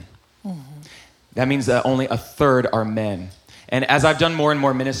 women. Mm-hmm. That means that only 1/3 are men. And as I've done more and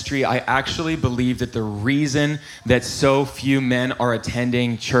more ministry, I actually believe that the reason that so few men are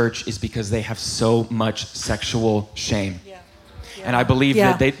attending church is because they have so much sexual shame. Yeah. Yeah. And I believe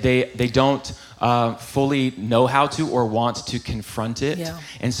that they don't fully know how to or want to confront it. Yeah.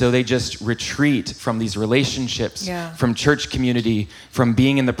 And so they just retreat from these relationships, from church community, from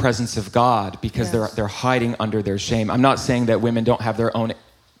being in the presence of God because they're hiding under their shame. I'm not saying that women don't have their own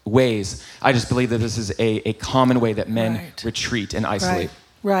ways. I just believe that this is a common way that men retreat and isolate.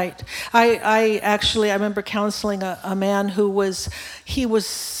 Right. I remember counseling a man who was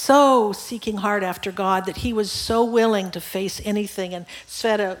so seeking hard after God that he was so willing to face anything. And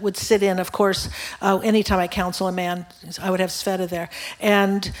Sveta would sit in, of course, anytime I counsel a man, I would have Sveta there.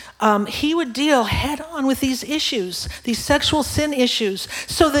 And he would deal head on with these issues, these sexual sin issues,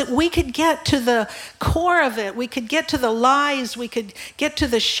 so that we could get to the core of it. We could get to the lies. We could get to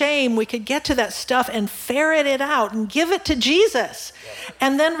the shame. We could get to that stuff and ferret it out and give it to Jesus.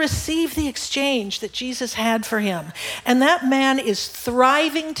 And then receive the exchange that Jesus had for him. And that man is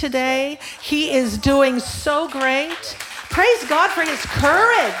thriving today. He is doing so great. Praise God for his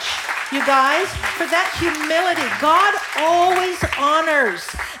courage, you guys, for that humility. God always honors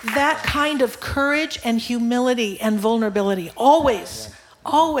that kind of courage and humility and vulnerability. Always.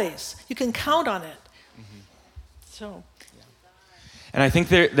 Always. You can count on it. Mm-hmm. So. And I think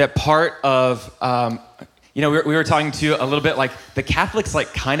that part of... we were talking to a little bit like the Catholics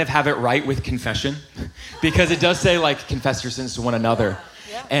like kind of have it right with confession because it does say like confess your sins to one another.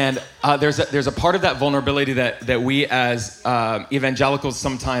 Yeah. And there's a part of that vulnerability that we as evangelicals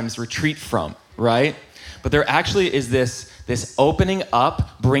sometimes retreat from, right? But there actually is this opening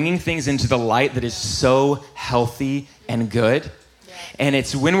up, bringing things into the light that is so healthy and good. Yeah. And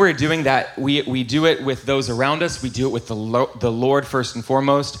it's when we're doing that, we do it with those around us. We do it with the Lord first and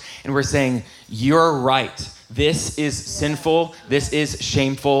foremost. And we're saying, you're right. This is sinful. This is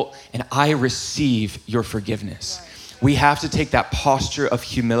shameful. And I receive your forgiveness. We have to take that posture of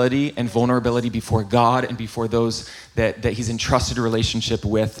humility and vulnerability before God and before those that he's entrusted a relationship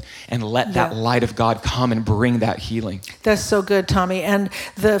with, and let that light of God come and bring that healing. That's so good, Tommy. And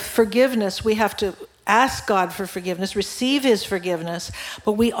the forgiveness, we have to ask God for forgiveness, receive his forgiveness,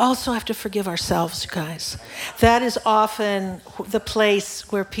 but we also have to forgive ourselves, guys. That is often the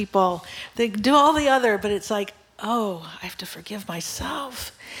place where people, they do all the other, but it's like, oh, I have to forgive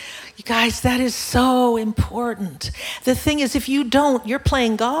myself. You guys, that is so important. The thing is, if you don't, you're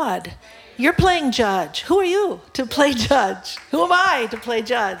playing God. You're playing judge. Who are you to play judge? Who am I to play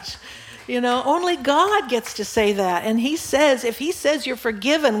judge? You know, only God gets to say that. And he says, if he says you're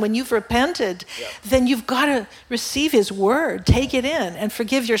forgiven when you've repented, then you've got to receive his word, take it in, and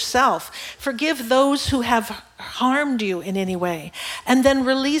forgive yourself. Forgive those who have harmed you in any way. And then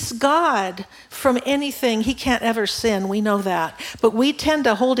release God from anything. He can't ever sin. We know that. But we tend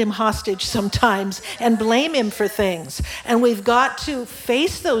to hold him hostage sometimes and blame him for things. And we've got to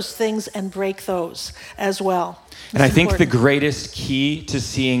face those things and break those as well. And I think the greatest key to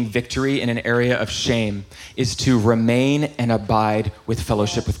seeing victory in an area of shame is to remain and abide with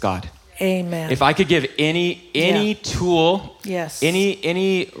fellowship with God. Amen. If I could give any tool,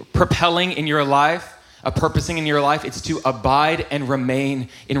 any propelling in your life, a purposing in your life, it's to abide and remain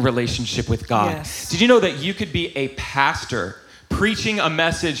in relationship with God. Yes. Did you know that you could be a pastor preaching a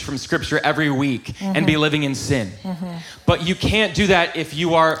message from Scripture every week and be living in sin? But you can't do that if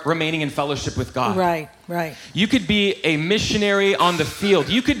you are remaining in fellowship with God. Right. You could be a missionary on the field.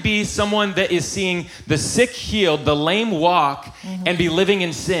 You could be someone that is seeing the sick healed, the lame walk, and be living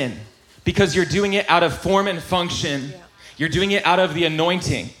in sin because you're doing it out of form and function. You're doing it out of the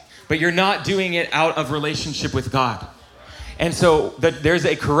anointing, but you're not doing it out of relationship with God. And so there's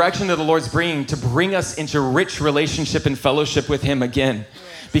a correction that the Lord's bringing to bring us into rich relationship and fellowship with him again.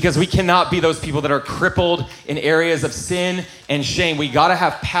 Because we cannot be those people that are crippled in areas of sin and shame. We got to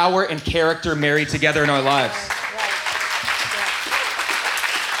have power and character married together in our lives.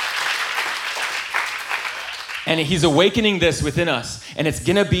 And he's awakening this within us. And it's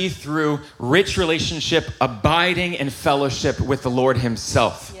going to be through rich relationship, abiding and fellowship with the Lord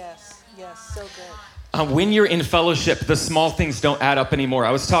himself. Yes, so good. When you're in fellowship, the small things don't add up anymore.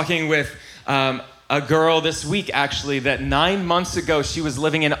 I was talking with a girl this week, actually, that 9 months ago, she was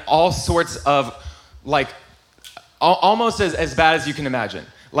living in all sorts of, like, almost as bad as you can imagine.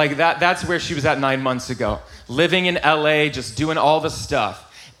 Like, that's where she was at 9 months ago. Living in LA, just doing all the stuff.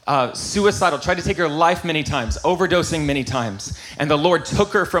 Suicidal, tried to take her life many times, overdosing many times. And the Lord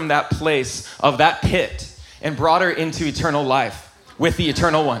took her from that place of that pit and brought her into eternal life with the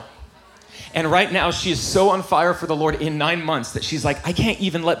Eternal One. And right now, she is so on fire for the Lord in 9 months that she's like, I can't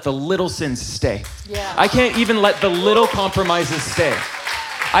even let the little sins stay. I can't even let the little compromises stay.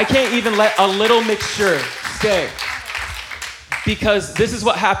 I can't even let a little mixture stay. Because this is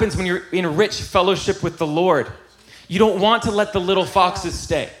what happens when you're in rich fellowship with the Lord. You don't want to let the little foxes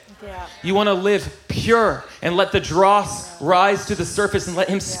stay. You want to live pure and let the dross rise to the surface and let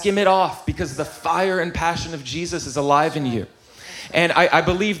him skim it off, because the fire and passion of Jesus is alive in you. And I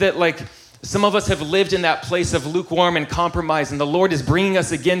believe that, like, some of us have lived in that place of lukewarm and compromise, and the Lord is bringing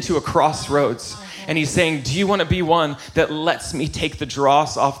us again to a crossroads. And he's saying, do you want to be one that lets me take the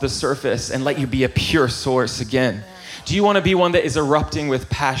dross off the surface and let you be a pure source again? Do you want to be one that is erupting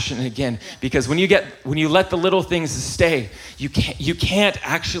with passion again? Because when you let the little things stay, you can't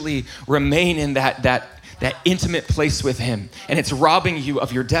actually remain in that intimate place with him, and it's robbing you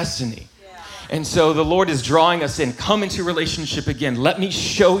of your destiny. And so the Lord is drawing us in. Come into relationship again. Let me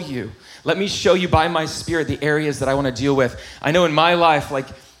show you by my Spirit the areas that I want to deal with. I know in my life, like,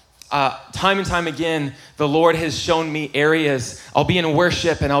 time and time again, the Lord has shown me areas. I'll be in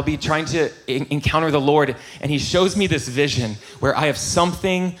worship and I'll be trying to encounter the Lord, and he shows me this vision where I have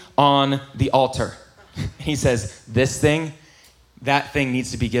something on the altar. He says, that thing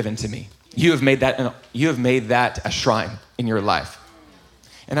needs to be given to me. You have made that a shrine in your life.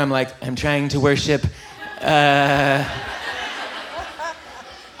 And I'm like, I'm trying to worship.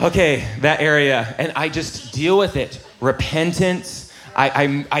 Okay, that area. And I just deal with it. Repentance.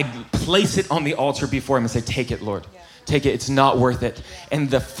 I place it on the altar before him and say, take it, Lord. Take it. It's not worth it. And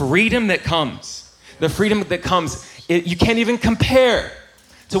the freedom that comes, you can't even compare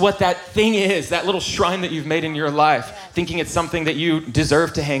to what that thing is, that little shrine that you've made in your life, thinking it's something that you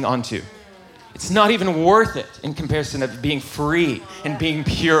deserve to hang on to. It's not even worth it in comparison of being free and being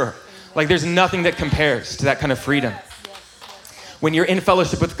pure. Like, there's nothing that compares to that kind of freedom. When you're in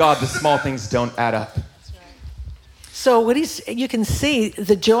fellowship with God, the small things don't add up. So you can see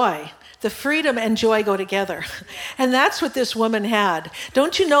the joy The freedom and joy go together. And that's what this woman had.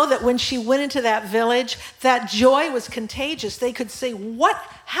 Don't you know that when she went into that village, that joy was contagious? They could say, what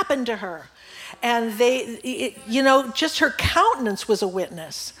happened to her? And just her countenance was a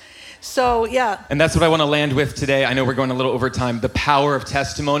witness. So, yeah. And that's what I want to land with today. I know we're going a little over time. The power of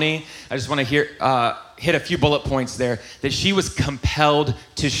testimony. I just want to hit a few bullet points there. That she was compelled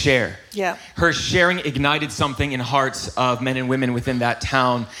to share. Yeah. Her sharing ignited something in hearts of men and women within that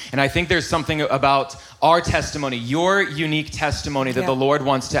town. And I think there's something about our testimony, your unique testimony, that the Lord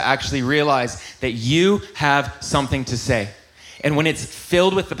wants to actually realize that you have something to say. And when it's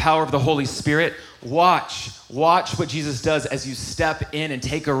filled with the power of the Holy Spirit, watch what Jesus does as you step in and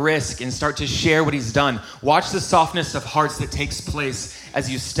take a risk and start to share what he's done. Watch the softness of hearts that takes place as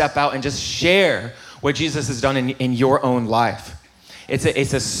you step out and just share what Jesus has done in your own life. It's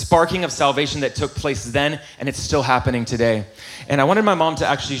a sparking of salvation that took place then, and it's still happening today. And I wanted my mom to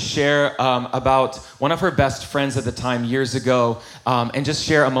actually share about one of her best friends at the time years ago, and just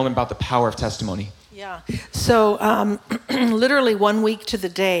share a moment about the power of testimony. Yeah. So literally 1 week to the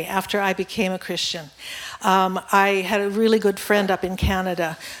day after I became a Christian, I had a really good friend up in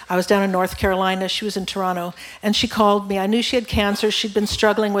Canada. I was down in North Carolina. She was in Toronto. And she called me. I knew she had cancer. She'd been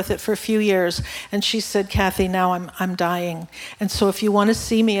struggling with it for a few years. And she said, Kathy, now I'm dying. And so if you want to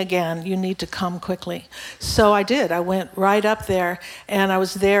see me again, you need to come quickly. So I did. I went right up there. And I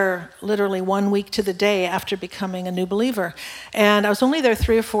was there literally 1 week to the day after becoming a new believer. And I was only there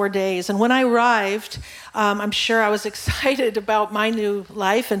 3 or 4 days. And when I arrived, I'm sure I was excited about my new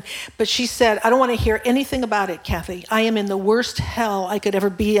life. But she said, I don't want to hear anything about it, Kathy. I am in the worst hell I could ever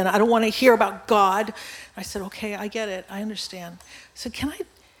be in. I don't want to hear about God. I said, okay, I get it. I understand. I said, can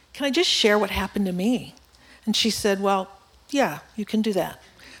I just share what happened to me? And she said, well, yeah, you can do that.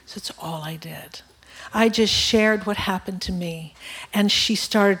 So that's all I did. I just shared what happened to me. And she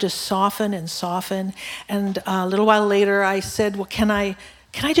started to soften and soften. And a little while later, I said, well, can I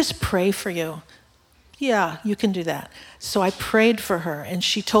just pray for you? Yeah, you can do that. So I prayed for her. And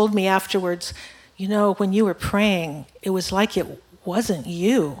she told me afterwards, you know, when you were praying, it was like it wasn't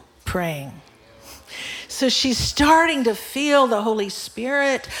you praying. So she's starting to feel the Holy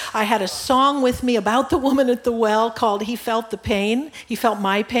Spirit. I had a song with me about the woman at the well called He Felt the Pain. He felt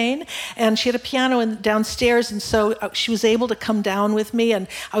my pain. And she had a piano downstairs, and so she was able to come down with me, and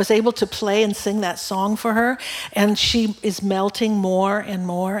I was able to play and sing that song for her. And she is melting more and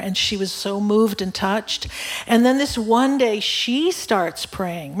more, and she was so moved and touched. And then this one day, she starts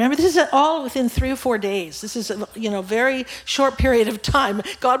praying. Remember, this is all within 3 or 4 days. This is a very short period of time.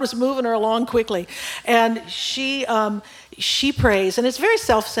 God was moving her along quickly. And she prays, and it's very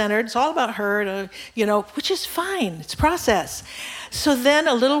self-centered. It's all about her, which is fine. It's a process. So then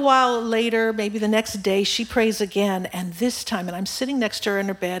a little while later, maybe the next day, she prays again, and this time, and I'm sitting next to her in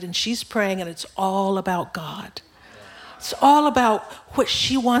her bed, and she's praying, and it's all about God. It's all about what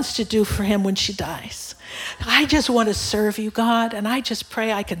she wants to do for him when she dies. I just want to serve you, God, and I just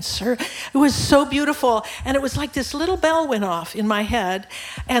pray I can serve. It was so beautiful, and it was like this little bell went off in my head,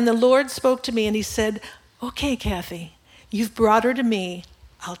 and the Lord spoke to me, and he said, okay, Kathy, you've brought her to me.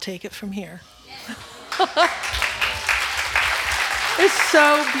 I'll take it from here. It's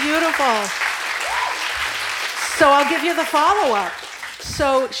so beautiful. So I'll give you the follow-up.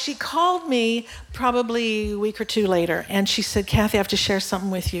 So she called me probably a week or two later, and she said, Kathy, I have to share something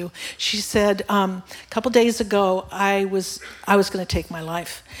with you. She said, a couple days ago, I was going to take my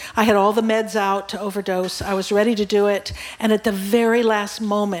life. I had all the meds out to overdose. I was ready to do it, and at the very last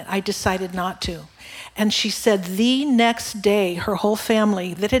moment, I decided not to. And she said the next day, her whole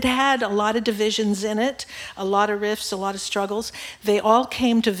family, that had had a lot of divisions in it, a lot of rifts, a lot of struggles, they all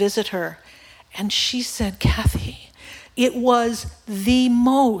came to visit her. And she said, Kathy, it was the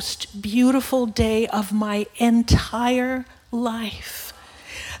most beautiful day of my entire life.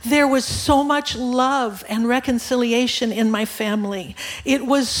 There was so much love and reconciliation in my family. It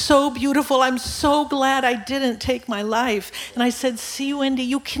was so beautiful. I'm so glad I didn't take my life. And I said, see, Wendy,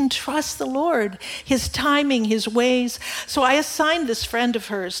 you can trust the Lord, his timing, his ways. So I assigned this friend of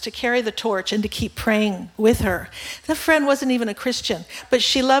hers to carry the torch and to keep praying with her. The friend wasn't even a Christian, but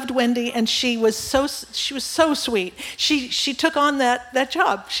she loved Wendy, and she was so sweet. She took on that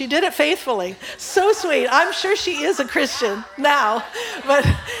job. She did it faithfully. So sweet. I'm sure she is a Christian now, but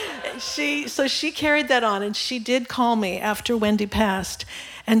she carried that on, and she did call me after Wendy passed,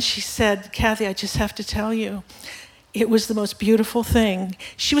 and she said, Kathy, I just have to tell you, it was the most beautiful thing.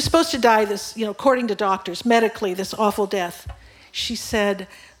 She was supposed to die this, according to doctors, medically, this awful death. She said,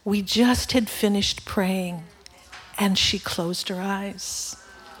 we just had finished praying, and she closed her eyes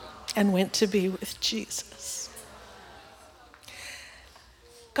and went to be with Jesus.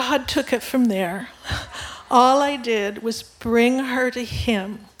 God took it from there. All I did was bring her to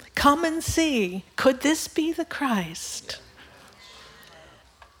him. Come and see. Could this be the Christ?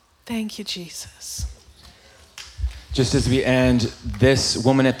 Thank you, Jesus. Just as we end, this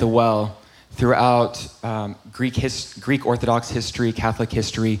woman at the well, throughout Greek Orthodox history, Catholic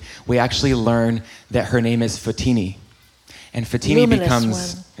history, we actually learn that her name is Fotini. And Fotini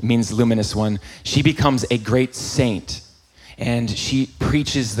means luminous one. She becomes a great saint. And she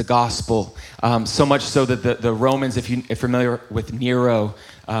preaches the gospel, so much so that the Romans, if you're familiar with Nero,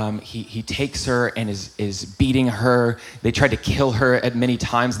 he takes her and is beating her. They tried to kill her at many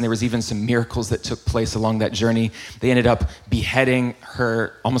times, and there was even some miracles that took place along that journey. They ended up beheading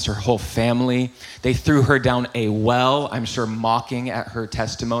her, almost her whole family. They threw her down a well, I'm sure mocking at her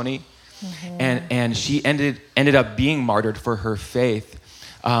testimony. Mm-hmm. And she ended up being martyred for her faith,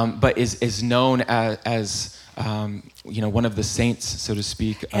 but is known as one of the saints, so to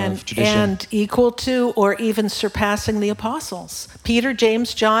speak, of tradition. And equal to or even surpassing the apostles, Peter,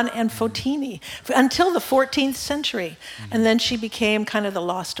 James, John, and Fotini, until the 14th century. Mm-hmm. And then she became kind of the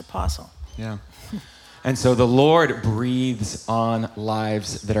lost apostle. Yeah. And so the Lord breathes on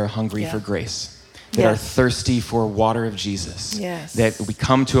lives that are hungry for grace, that are thirsty for water of Jesus, that we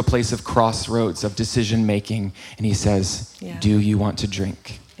come to a place of crossroads, of decision making, and he says, do you want to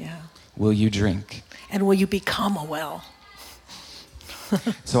drink? Yeah. Will you drink? And will you become a well?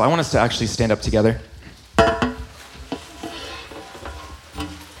 So I want us to actually stand up together.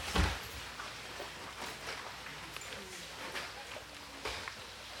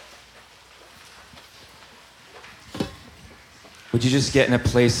 Would you just get in a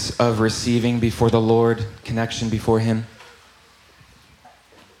place of receiving before the Lord, connection before him?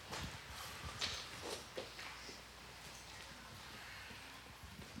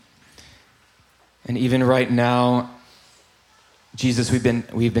 And even right now, Jesus,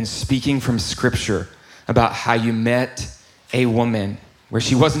 we've been speaking from Scripture about how you met a woman where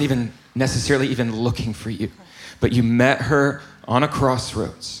she wasn't even necessarily even looking for you, but you met her on a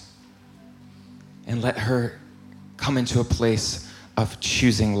crossroads and let her come into a place of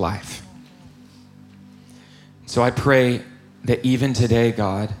choosing life. So I pray that even today,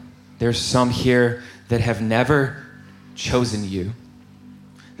 God, there's some here that have never chosen you,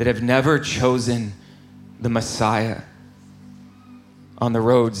 that have never chosen the Messiah on the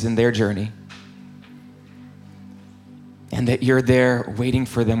roads in their journey, and that you're there waiting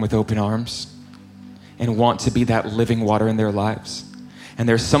for them with open arms and want to be that living water in their lives. And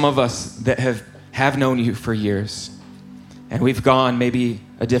there's some of us that have known you for years, and we've gone maybe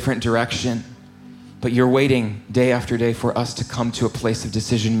a different direction, but you're waiting day after day for us to come to a place of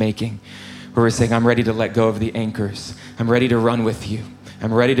decision making where we're saying, I'm ready to let go of the anchors. I'm ready to run with you.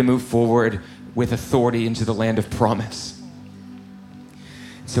 I'm ready to move forward with authority into the land of promise.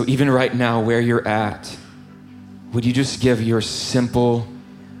 So even right now, where you're at, would you just give your simple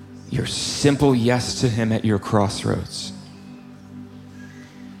yes to him at your crossroads?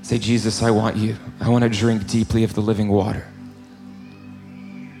 Say, Jesus, I want you. I want to drink deeply of the living water.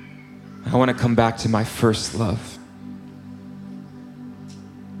 I want to come back to my first love.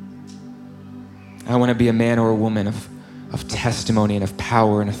 I want to be a man or a woman of testimony and of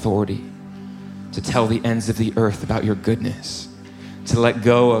power and authority, to tell the ends of the earth about your goodness, to let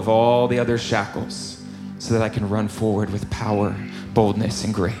go of all the other shackles so that I can run forward with power, boldness,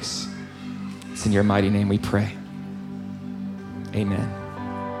 and grace. It's in your mighty name we pray. Amen.